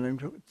than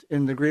women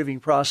in the grieving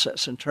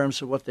process in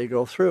terms of what they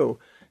go through.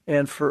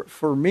 And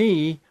for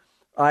me,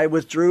 I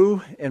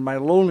withdrew, and my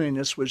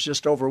loneliness was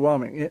just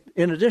overwhelming.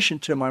 In addition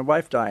to my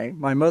wife dying,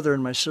 my mother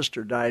and my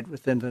sister died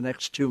within the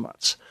next 2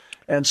 months.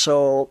 And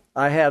so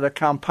I had a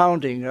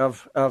compounding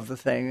of the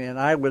thing, and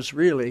I was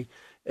really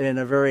in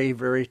a very,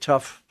 very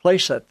tough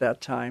place at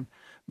that time.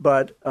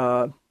 But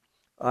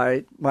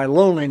my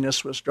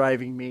loneliness was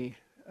driving me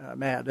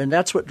mad. And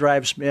that's what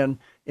drives men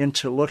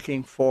into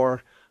looking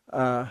for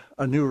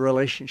a new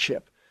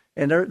relationship.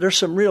 And there's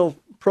some real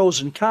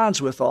pros and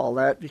cons with all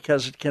that,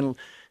 because it can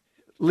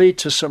lead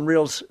to some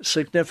real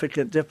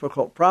significant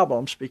difficult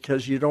problems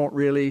because you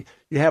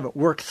haven't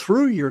worked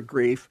through your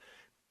grief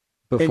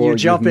Before and you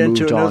jump you've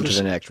into moved another on to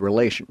the next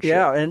relationship.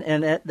 Yeah,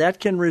 and that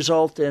can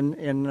result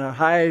in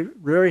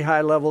very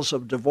high levels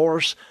of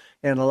divorce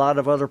and a lot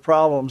of other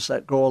problems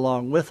that go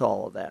along with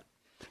all of that.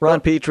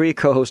 Ron Petrie,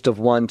 co-host of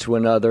One to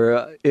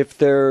Another. If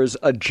there's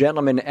a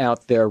gentleman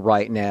out there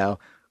right now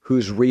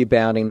who's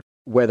rebounding,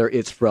 whether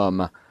it's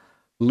from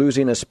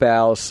losing a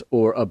spouse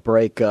or a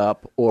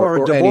breakup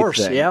or divorce,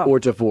 anything, or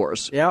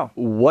divorce,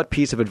 what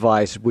piece of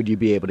advice would you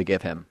be able to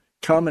give him?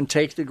 Come and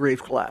take the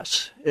grief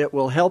class. It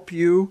will help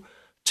you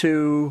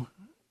to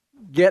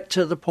get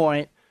to the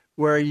point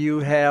where you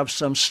have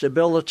some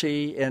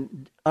stability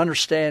and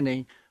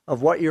understanding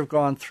of what you've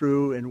gone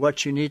through and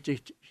what you need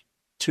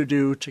to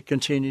do to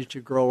continue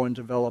to grow and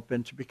develop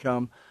and to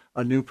become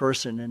a new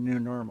person and new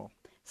normal.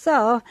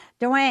 So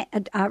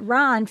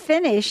Ron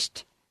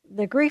finished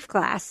the grief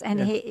class,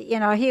 and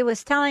he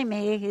was telling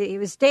me he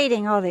was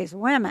dating all these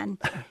women,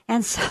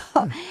 and so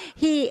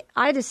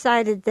I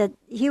decided that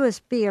he was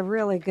be a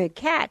really good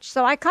catch.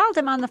 So I called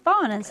him on the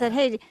phone and said,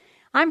 "Hey,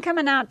 I'm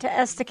coming out to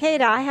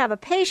Estacada. I have a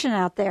patient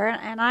out there,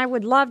 and I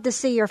would love to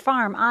see your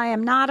farm. I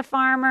am not a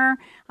farmer.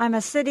 I'm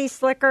a city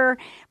slicker,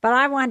 but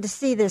I wanted to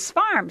see this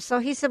farm." So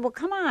he said, "Well,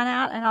 come on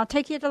out, and I'll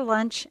take you to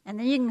lunch, and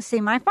then you can see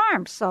my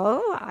farm."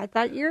 So I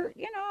thought,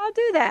 I'll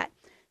do that.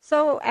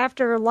 So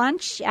after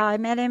lunch, I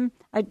met him.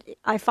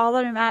 I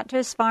followed him out to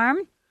his farm,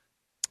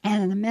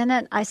 and in a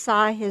minute, I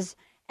saw his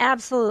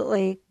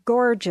absolutely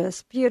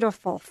gorgeous,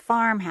 beautiful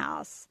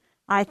farmhouse.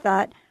 I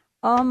thought,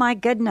 oh, my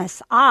goodness,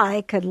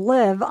 I could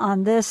live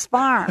on this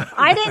farm.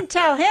 I didn't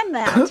tell him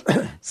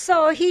that.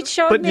 So he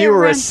showed me. But you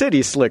were a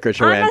city slicker,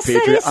 Joanne Petrie.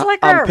 I'm a city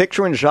slicker. I'm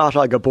picturing Zsa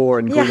Zsa Gabor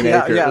in Green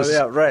Acres.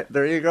 Yeah, right.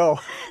 There you go.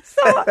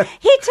 So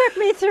he took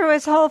me through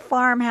his whole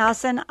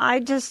farmhouse, and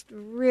I just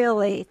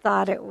really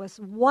thought it was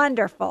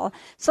wonderful.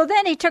 So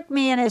then he took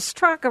me in his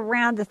truck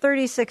around the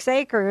 36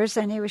 acres,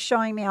 and he was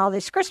showing me all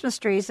these Christmas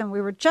trees, and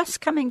we were just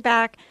coming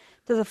back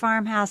to the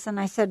farmhouse, and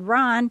I said,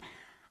 "Ron,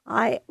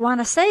 I want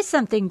to say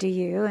something to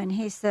you." And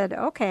he said,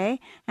 "Okay."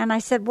 And I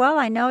said, "Well,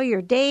 I know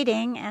you're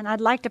dating, and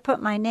I'd like to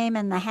put my name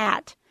in the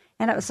hat."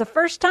 And it was the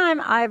first time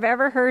I've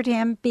ever heard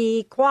him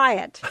be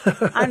quiet.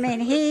 I mean,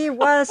 he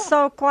was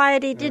so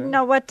quiet, he didn't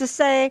know what to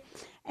say.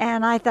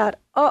 And I thought,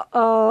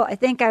 uh-oh, I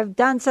think I've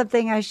done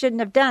something I shouldn't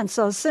have done.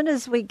 So as soon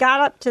as we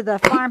got up to the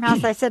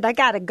farmhouse, I said, I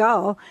got to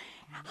go.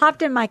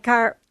 Hopped in my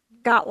car,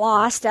 got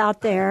lost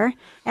out there.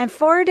 And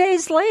 4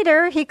 days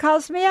later, he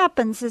calls me up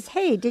and says,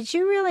 "Hey, did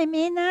you really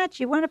mean that?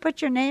 You want to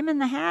put your name in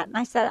the hat?" And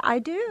I said, "I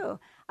do.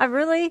 I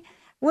really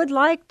would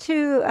like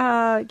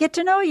to get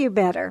to know you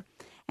better."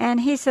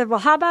 And he said, "Well,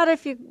 how about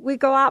if we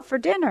go out for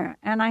dinner?"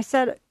 And I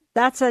said,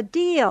 "That's a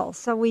deal."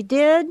 So we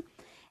did.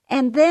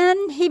 And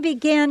then he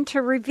began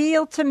to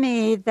reveal to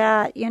me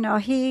that,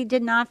 he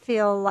did not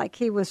feel like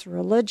he was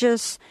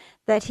religious,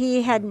 that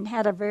he hadn't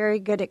had a very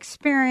good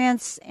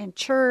experience in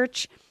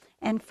church.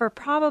 And for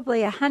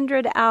probably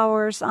 100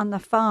 hours on the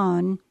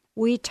phone,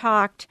 we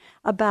talked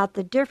about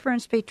the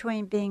difference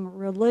between being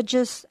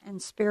religious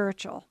and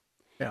spiritual.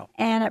 Yeah.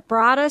 And it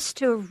brought us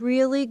to a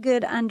really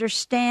good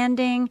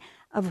understanding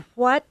of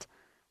what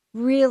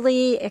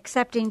really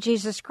accepting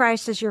Jesus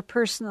Christ as your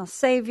personal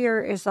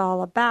Savior is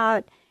all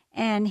about.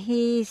 And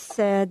he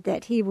said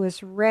that he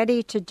was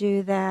ready to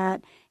do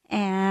that.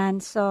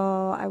 And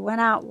so I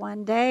went out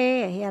one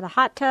day. He had a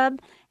hot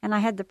tub, and I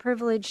had the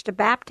privilege to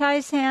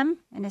baptize him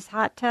in his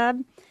hot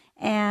tub.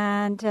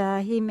 And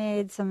he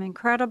made some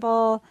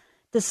incredible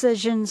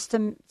decisions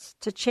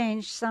to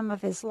change some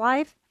of his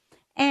life.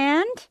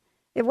 And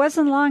it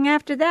wasn't long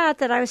after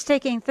that I was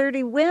taking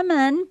 30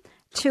 women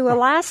to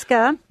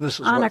Alaska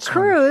on a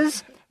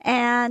cruise.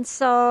 And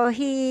so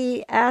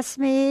he asked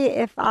me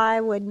if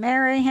I would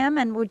marry him,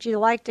 and would you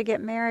like to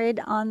get married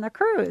on the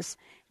cruise?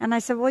 And I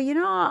said, "Well,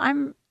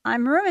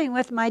 I'm rooming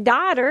with my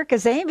daughter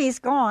because Amy's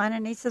gone."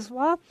 And he says,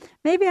 "Well,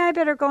 maybe I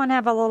better go and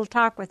have a little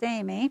talk with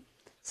Amy."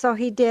 So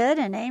he did,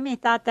 and Amy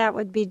thought that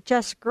would be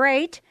just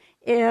great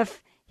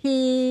if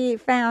he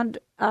found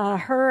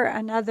her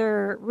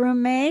another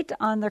roommate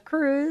on the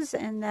cruise,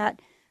 and that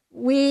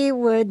we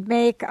would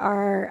make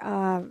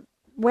our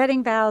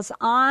wedding vows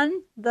on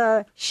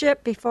the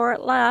ship before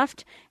it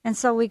left. And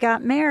so we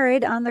got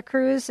married on the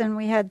cruise, and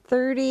we had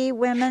 30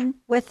 women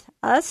with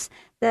us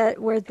that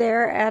were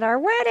there at our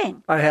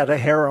wedding. I had a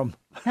harem.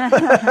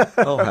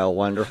 Oh, how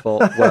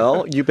wonderful.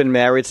 Well, you've been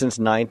married since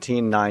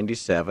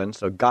 1997,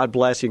 so God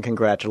bless you and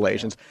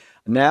congratulations.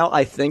 Now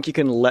I think you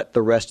can let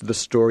the rest of the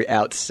story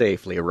out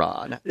safely,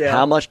 Ron. Yeah.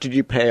 How much did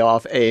you pay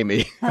off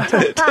Amy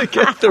to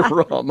get the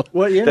room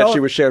that she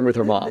was sharing with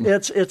her mom?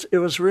 It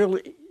was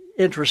really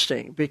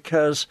interesting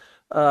because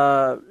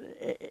I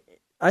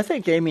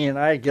think Amy and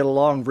I get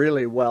along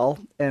really well,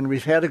 and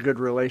we've had a good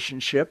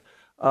relationship.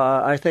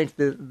 I think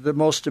the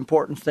most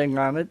important thing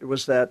on it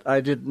was that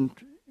I didn't,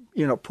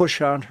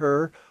 push on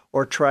her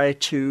or try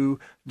to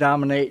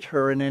dominate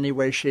her in any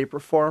way, shape, or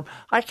form.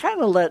 I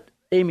kind of let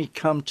Amy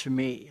come to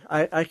me.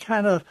 I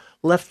kind of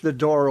left the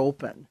door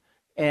open.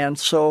 And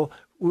so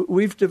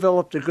we've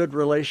developed a good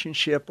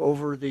relationship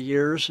over the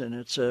years, and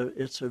it's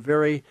a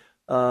very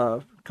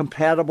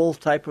compatible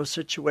type of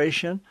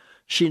situation.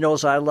 she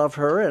knows I love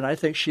her, and I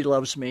think she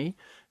loves me.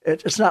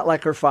 It's not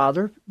like her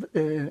father,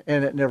 and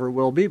it never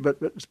will be, but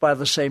it's by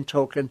the same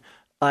token,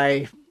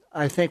 I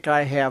think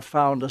I have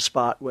found a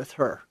spot with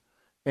her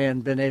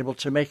and been able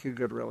to make a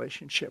good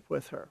relationship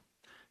with her.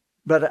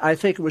 But I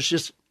think it was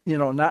just,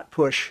 not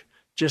push,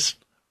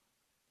 just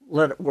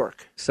let it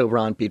work. So,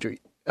 Ron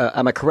Petrie,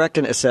 am I correct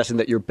in assessing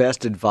that your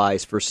best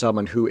advice for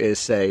someone who is,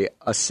 say,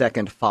 a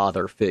second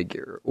father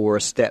figure or a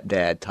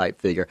stepdad type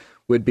figure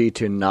would be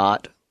to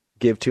not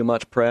give too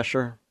much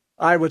pressure?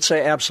 I would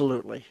say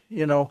absolutely.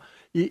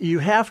 You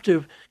have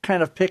to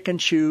kind of pick and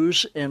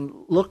choose and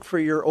look for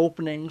your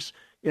openings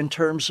in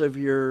terms of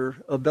your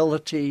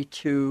ability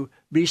to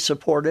be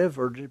supportive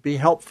or to be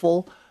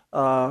helpful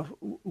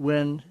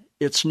when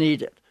it's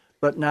needed,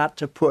 but not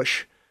to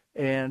push.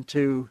 And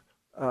to,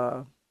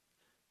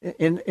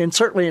 and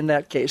certainly in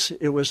that case,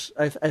 it was,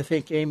 I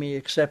think, Amy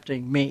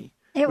accepting me.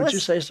 Would you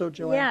say so,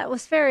 Joanne? Yeah, it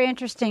was very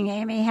interesting.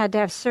 Amy had to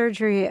have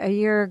surgery a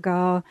year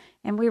ago,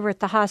 and we were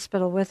at the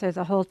hospital with her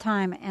the whole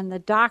time, and the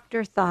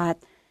doctor thought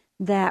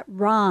that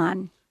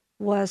Ron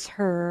was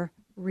her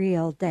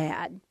real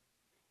dad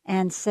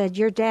and said,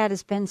 your dad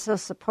has been so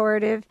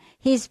supportive.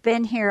 He's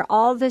been here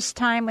all this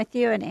time with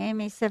you. And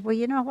Amy said, well,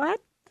 you know what?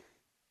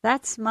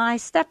 That's my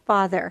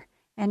stepfather.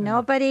 And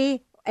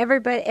everybody,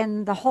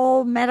 and the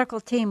whole medical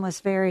team was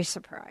very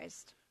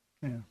surprised.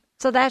 Yeah.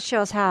 So that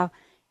shows how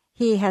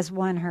he has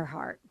won her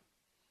heart.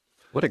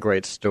 What a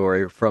great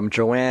story from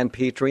Joanne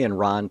Petrie and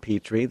Ron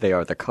Petrie. They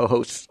are the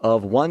co-hosts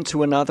of One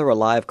to Another, a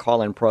live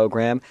call-in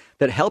program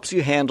that helps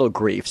you handle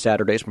grief,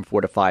 Saturdays from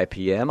 4 to 5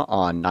 p.m.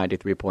 on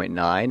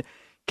 93.9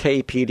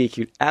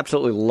 KPDQ.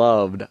 Absolutely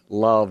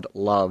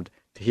loved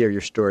to hear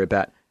your story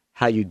about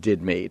how you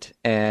did meet.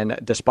 And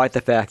despite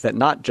the fact that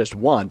not just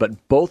one,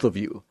 but both of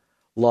you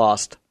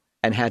lost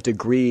and had to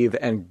grieve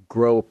and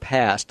grow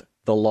past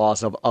the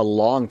loss of a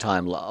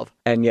long-time love,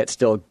 and yet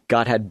still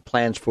God had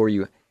plans for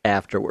you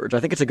afterwards.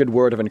 I think it's a good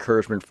word of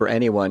encouragement for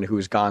anyone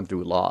who's gone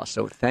through loss.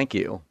 So thank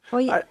you.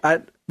 Well,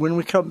 when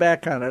we come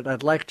back on it,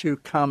 I'd like to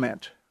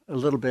comment a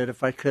little bit,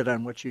 if I could,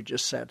 on what you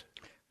just said.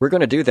 We're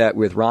going to do that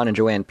with Ron and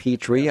Joanne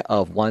Petrie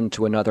of One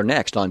to Another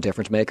next on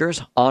Difference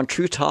Makers on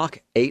True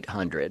Talk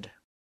 800.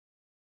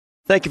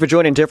 Thank you for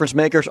joining Difference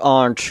Makers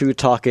on True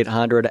Talk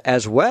 800,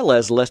 as well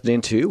as listening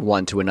to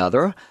One to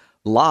Another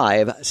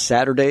live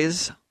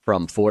Saturdays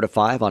from 4 to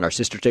 5 on our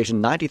sister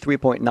station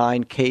 93.9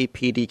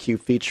 KPDQ,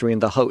 featuring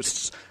the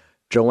hosts,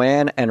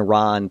 Joanne and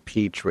Ron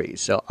Petrie.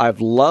 So I've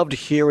loved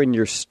hearing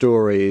your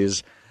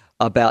stories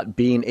about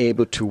being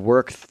able to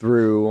work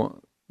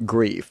through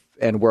grief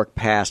and work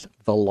past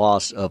the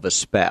loss of a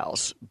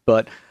spouse.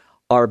 But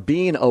are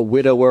being a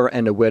widower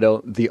and a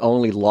widow the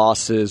only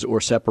losses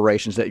or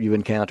separations that you've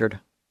encountered?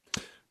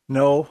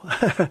 No,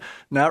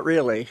 not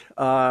really.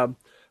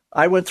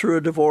 I went through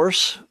a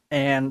divorce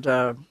and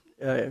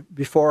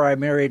before I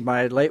married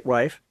my late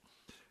wife,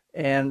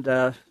 and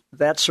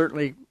that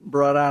certainly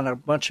brought on a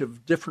bunch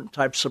of different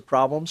types of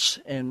problems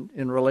in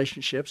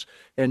relationships.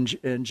 And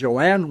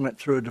Joanne went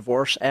through a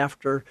divorce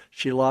after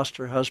she lost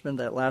her husband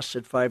that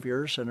lasted 5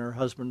 years, and her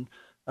husband,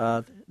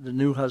 the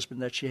new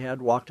husband that she had,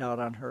 walked out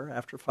on her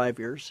after 5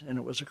 years, and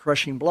it was a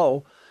crushing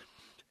blow.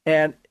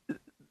 And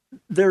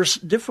there's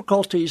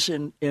difficulties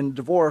in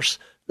divorce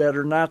that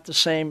are not the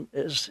same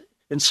as.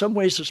 In some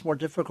ways, it's more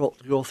difficult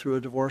to go through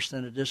a divorce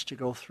than it is to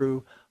go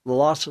through the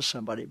loss of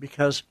somebody,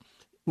 because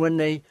when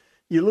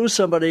you lose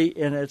somebody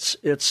and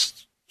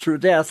it's through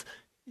death,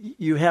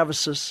 you have a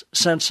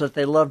sense that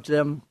they loved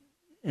them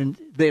and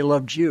they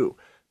loved you.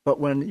 But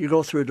when you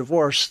go through a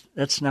divorce,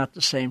 that's not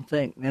the same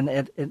thing,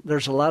 and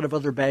there's a lot of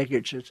other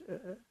baggage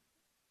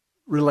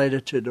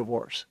related to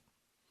divorce.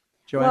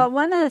 Joanne? Well,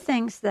 one of the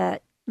things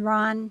that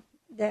Ron,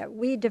 that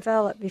we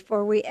developed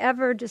before we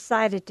ever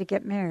decided to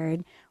get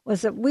married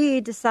was that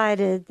we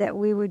decided that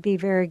we would be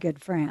very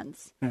good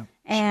friends. Yeah.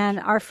 And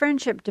our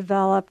friendship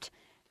developed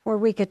where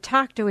we could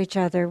talk to each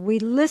other, we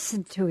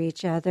listened to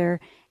each other,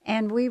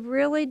 and we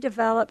really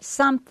developed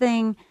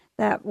something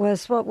that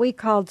was what we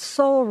called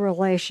soul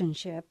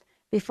relationship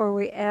before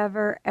we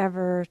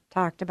ever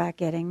talked about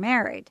getting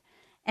married.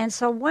 And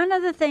so one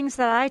of the things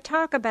that I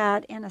talk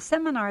about in a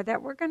seminar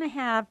that we're going to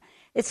have,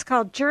 it's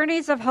called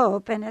Journeys of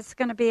Hope, and it's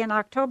going to be on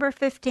October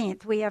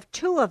 15th. We have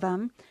two of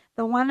them.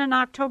 The one on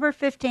October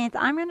 15th,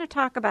 I'm going to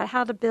talk about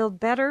how to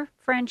build better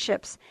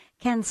friendships.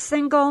 Can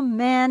single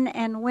men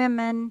and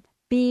women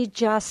be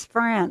just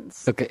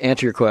friends? Okay,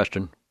 answer your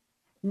question.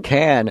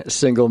 Can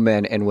single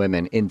men and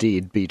women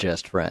indeed be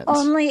just friends?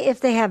 Only if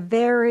they have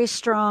very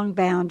strong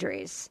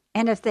boundaries.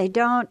 And if they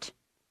don't,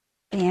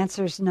 the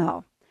answer is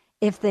no.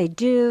 If they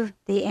do,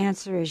 the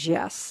answer is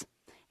yes.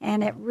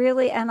 And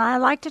I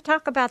like to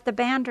talk about the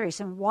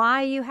boundaries and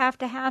why you have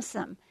to have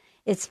them.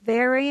 It's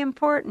very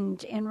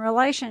important in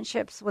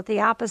relationships with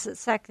the opposite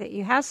sex that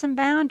you have some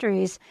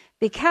boundaries,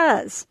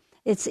 because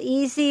it's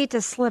easy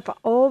to slip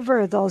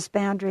over those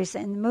boundaries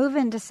and move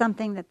into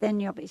something that then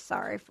you'll be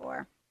sorry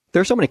for.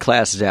 There's so many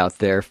classes out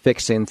there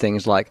fixing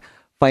things like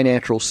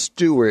financial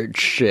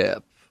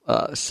stewardship,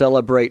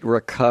 celebrate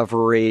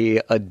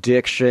recovery,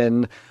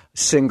 addiction,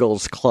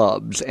 singles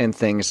clubs and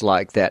things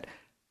like that.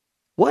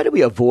 Why do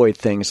we avoid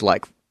things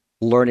like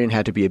learning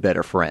how to be a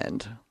better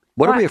friend?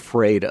 What are we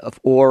afraid of?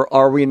 Or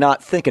are we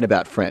not thinking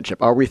about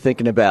friendship? Are we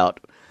thinking about,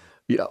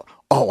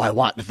 I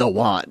want the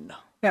one?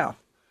 Yeah.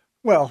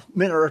 Well,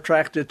 men are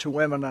attracted to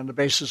women on the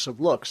basis of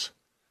looks,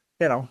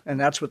 and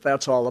that's what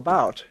that's all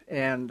about.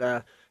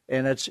 And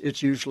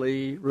it's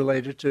usually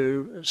related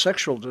to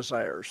sexual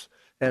desires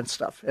and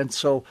stuff. And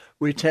so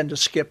we tend to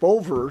skip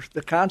over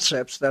the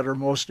concepts that are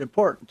most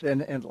important.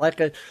 And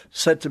like I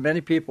said to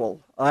many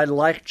people, I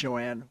liked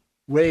Joanne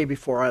way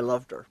before I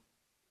loved her.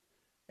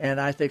 And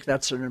I think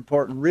that's an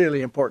important,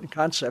 really important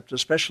concept,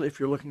 especially if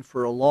you're looking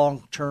for a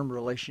long-term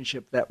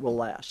relationship that will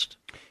last.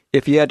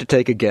 If you had to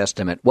take a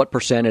guesstimate, what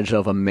percentage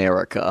of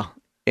America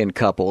in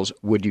couples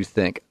would you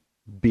think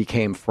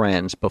became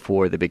friends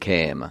before they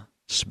became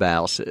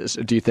spouses?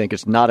 Do you think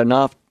it's not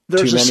enough?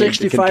 There's Too a many?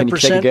 65%. Can you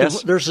take a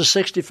guess? There's a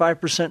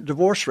 65%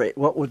 divorce rate.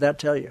 What would that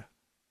tell you?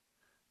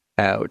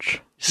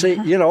 Ouch. See,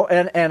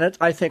 and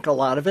I think a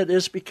lot of it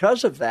is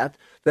because of that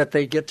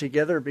they get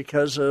together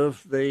because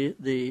of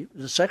the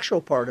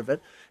sexual part of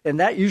it, and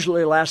that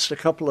usually lasts a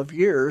couple of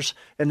years,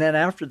 and then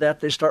after that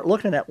they start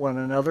looking at one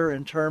another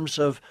in terms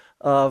of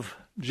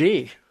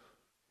gee,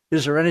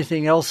 is there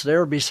anything else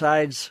there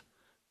besides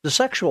the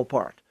sexual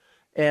part?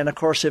 And of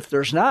course, if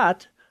there's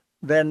not,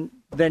 then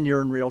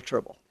you're in real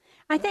trouble.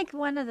 I think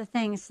one of the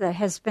things that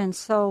has been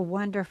so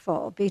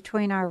wonderful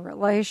between our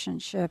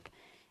relationship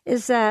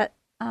is that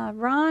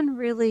Ron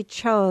really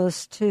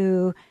chose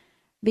to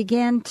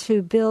begin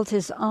to build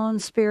his own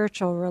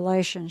spiritual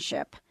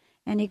relationship.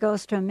 And he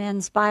goes to a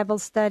men's Bible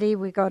study.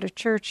 We go to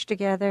church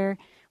together.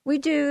 We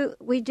do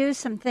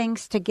some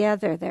things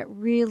together that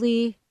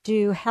really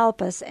do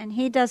help us. And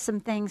he does some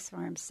things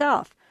for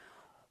himself.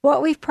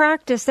 What we've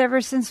practiced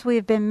ever since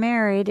we've been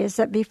married is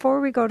that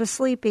before we go to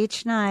sleep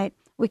each night,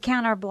 we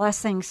count our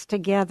blessings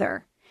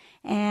together.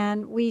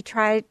 And we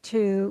try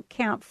to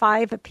count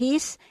 5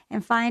 apiece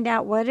and find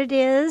out what it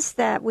is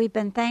that we've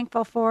been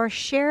thankful for,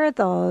 share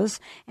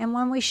those. And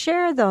when we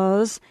share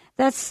those,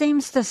 that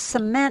seems to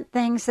cement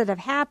things that have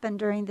happened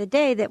during the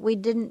day that we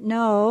didn't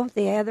know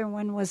the other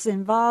one was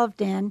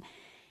involved in.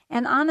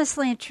 And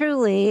honestly and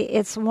truly,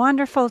 it's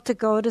wonderful to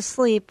go to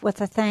sleep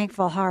with a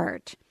thankful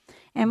heart.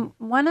 And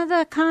one of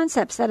the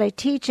concepts that I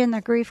teach in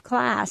the grief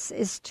class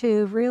is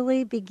to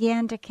really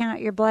begin to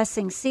count your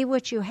blessings, see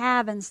what you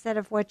have instead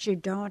of what you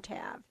don't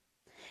have.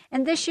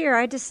 And this year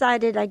I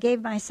decided I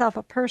gave myself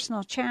a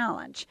personal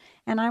challenge,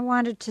 and I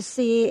wanted to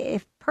see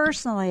if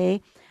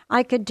personally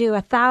I could do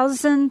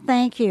 1,000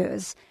 thank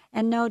yous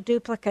and no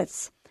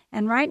duplicates.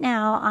 And right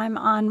now I'm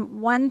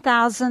on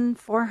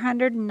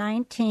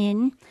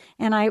 1,419,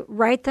 and I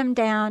write them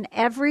down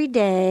every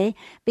day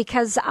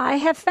because I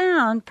have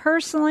found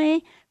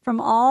personally, from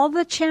all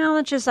the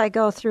challenges I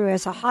go through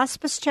as a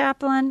hospice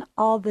chaplain,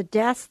 all the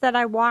deaths that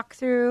I walk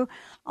through,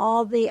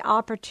 all the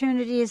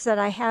opportunities that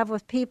I have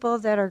with people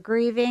that are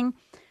grieving,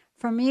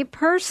 for me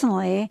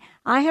personally,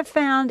 I have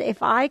found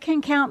if I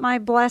can count my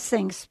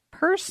blessings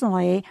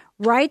personally,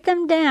 write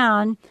them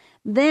down,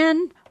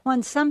 then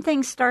when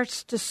something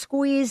starts to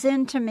squeeze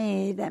into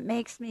me that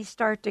makes me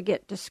start to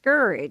get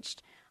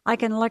discouraged, I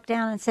can look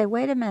down and say,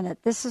 wait a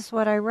minute, this is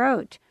what I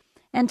wrote.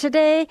 And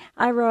today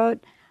I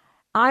wrote,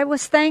 I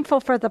was thankful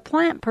for the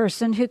plant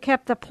person who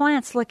kept the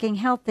plants looking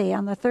healthy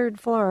on the 3rd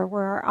floor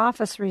where our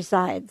office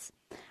resides.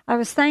 I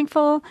was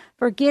thankful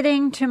for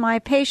getting to my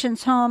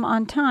patient's home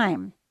on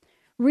time.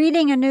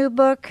 Reading a new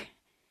book,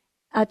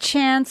 a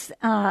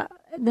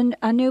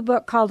new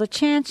book called A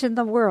Chance in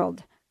the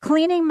World.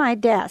 Cleaning my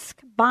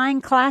desk, buying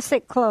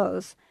classic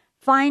clothes,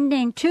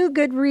 finding 2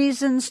 good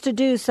reasons to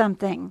do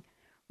something.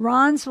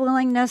 Ron's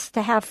willingness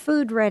to have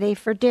food ready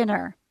for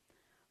dinner.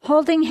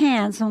 Holding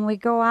hands when we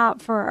go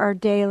out for our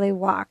daily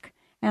walk.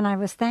 And I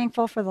was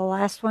thankful for the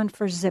last one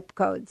for zip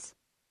codes.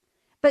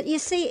 But you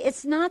see,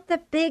 it's not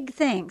the big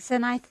things.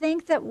 And I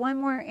think that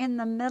when we're in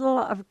the middle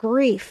of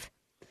grief,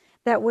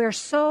 that we're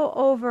so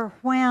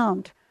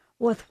overwhelmed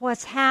with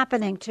what's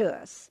happening to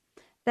us,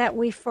 that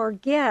we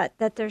forget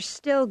that there's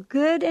still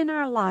good in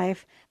our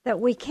life that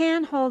we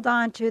can hold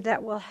on to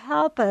that will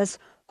help us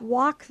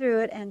walk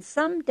through it and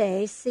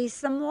someday see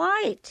some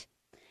light.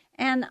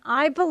 And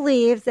I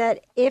believe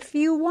that if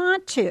you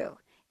want to,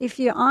 if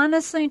you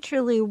honestly and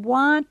truly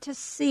want to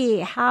see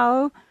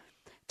how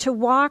to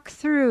walk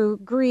through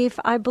grief,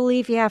 I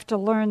believe you have to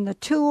learn the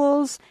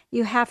tools,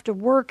 you have to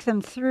work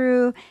them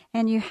through,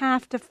 and you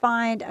have to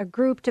find a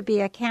group to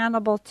be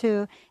accountable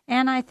to.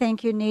 And I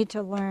think you need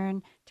to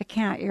learn to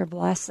count your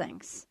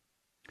blessings.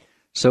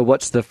 So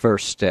what's the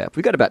first step?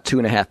 We've got about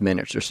 2.5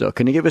 minutes or so.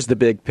 Can you give us the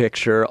big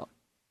picture,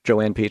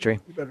 Joanne Petrie?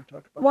 You better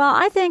talk about Well,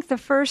 I think the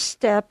first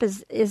step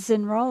is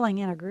enrolling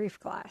in a grief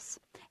class.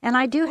 And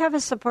I do have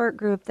a support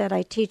group that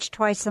I teach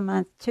twice a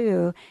month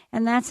too,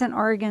 and that's in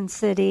Oregon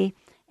City.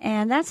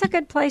 And that's a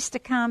good place to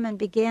come and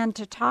begin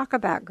to talk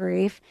about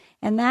grief.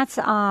 And that's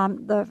it's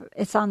on the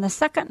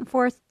 2nd and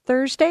 4th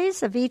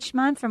Thursdays of each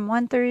month from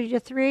 1:30 to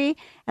 3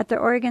 at the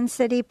Oregon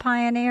City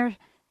Pioneer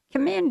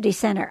Community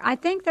Center. I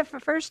think the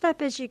first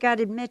step is you got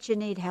to admit you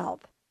need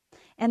help.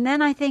 And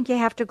then I think you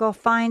have to go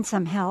find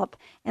some help.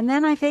 And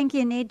then I think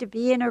you need to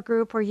be in a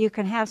group where you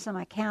can have some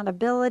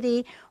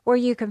accountability, where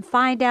you can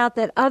find out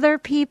that other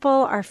people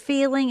are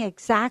feeling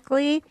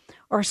exactly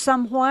or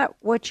somewhat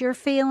what you're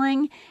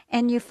feeling.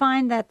 And you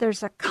find that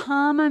there's a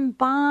common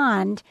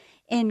bond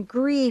in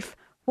grief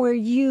where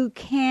you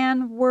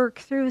can work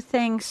through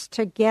things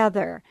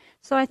together.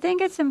 So I think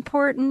it's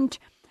important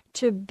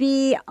to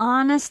be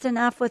honest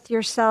enough with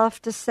yourself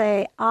to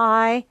say,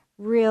 I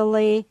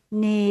really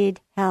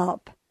need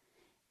help.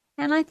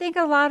 And I think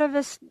a lot of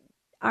us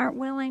aren't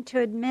willing to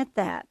admit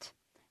that.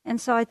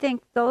 And so I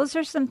think those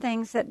are some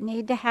things that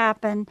need to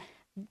happen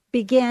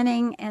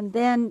beginning, and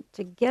then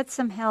to get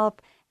some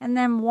help, and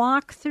then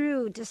walk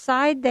through,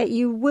 decide that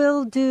you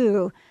will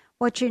do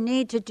what you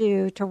need to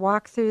do to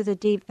walk through the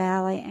deep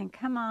valley and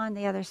come on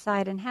the other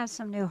side and have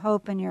some new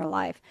hope in your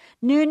life.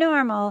 New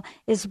normal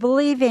is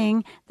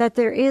believing that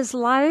there is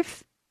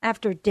life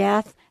after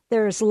death.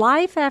 There's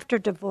life after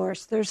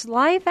divorce. There's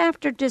life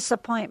after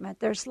disappointment.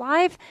 There's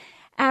life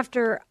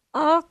after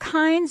all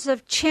kinds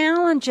of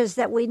challenges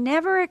that we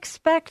never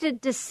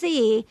expected to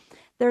see.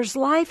 There's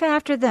life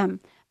after them.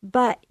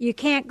 But you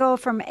can't go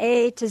from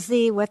A to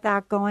Z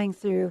without going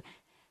through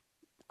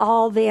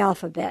all the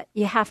alphabet.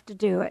 You have to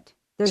do it.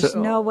 There's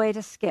no way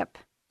to skip.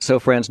 So,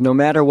 friends, no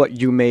matter what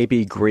you may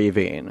be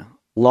grieving,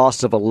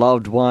 loss of a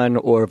loved one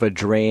or of a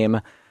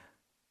dream,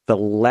 the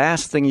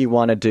last thing you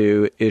want to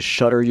do is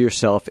shutter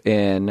yourself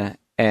in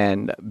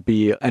and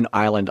be an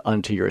island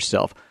unto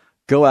yourself.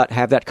 Go out,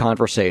 have that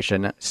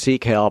conversation,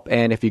 seek help,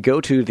 and if you go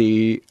to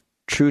the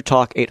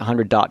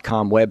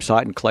TrueTalk800.com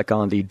website and click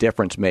on the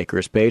Difference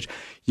Makers page,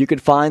 you can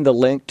find the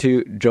link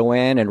to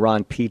Joanne and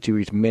Ron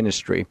Petry's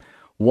ministry.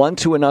 One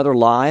to Another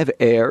Live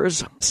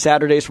airs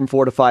Saturdays from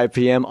 4 to 5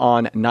 p.m.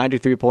 on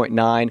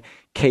 93.9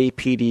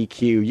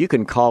 KPDQ. You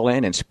can call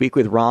in and speak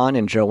with Ron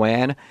and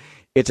Joanne.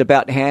 It's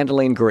about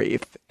handling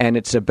grief, and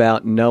it's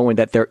about knowing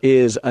that there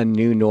is a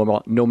new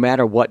normal, no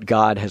matter what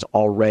God has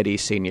already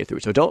seen you through.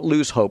 So don't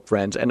lose hope,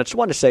 friends. And I just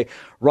want to say,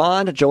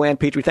 Ron, Joanne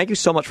Petry, thank you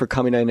so much for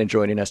coming in and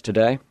joining us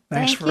today.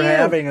 Thanks for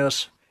having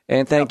us.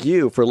 And thank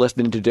you for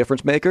listening to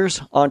Difference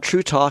Makers on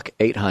True Talk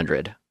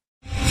 800.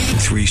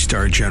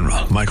 3-star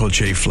General Michael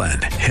J.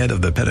 Flynn, head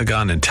of the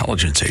Pentagon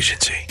Intelligence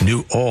Agency,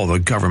 knew all the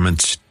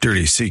government's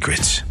dirty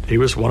secrets. He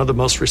was one of the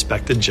most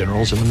respected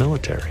generals in the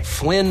military.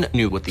 Flynn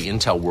knew what the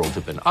intel world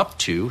had been up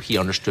to. He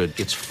understood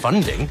its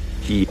funding.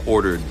 He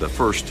ordered the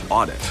first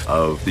audit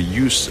of the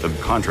use of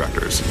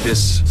contractors.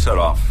 This set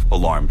off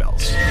alarm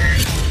bells.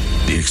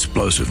 The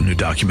explosive new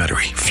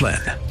documentary,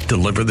 Flynn,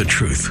 Deliver the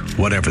Truth,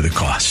 Whatever the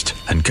Cost,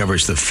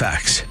 uncovers the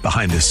facts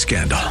behind this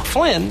scandal.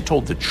 Flynn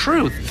told the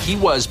truth. He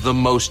was the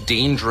most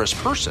dangerous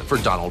person for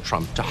Donald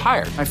Trump to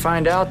hire. I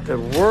find out the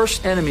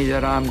worst enemy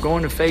that I'm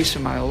going to face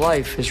in my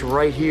life is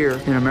right here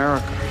in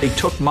America. They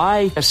took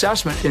my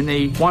assessment and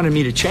they wanted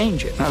me to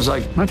change it. And I was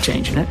like, I'm not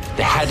changing it.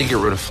 They had to get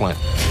rid of Flynn.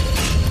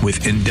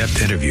 With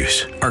in-depth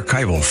interviews,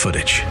 archival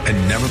footage,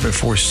 and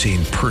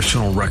never-before-seen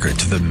personal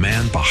records of the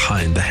man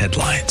behind the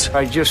headlines.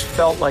 I just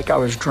felt like I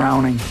was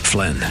drowning.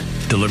 Flynn,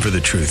 Deliver the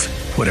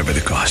Truth, Whatever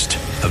the Cost.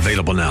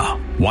 Available now.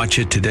 Watch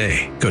it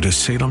today. Go to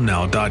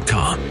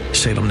salemnow.com.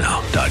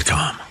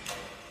 salemnow.com.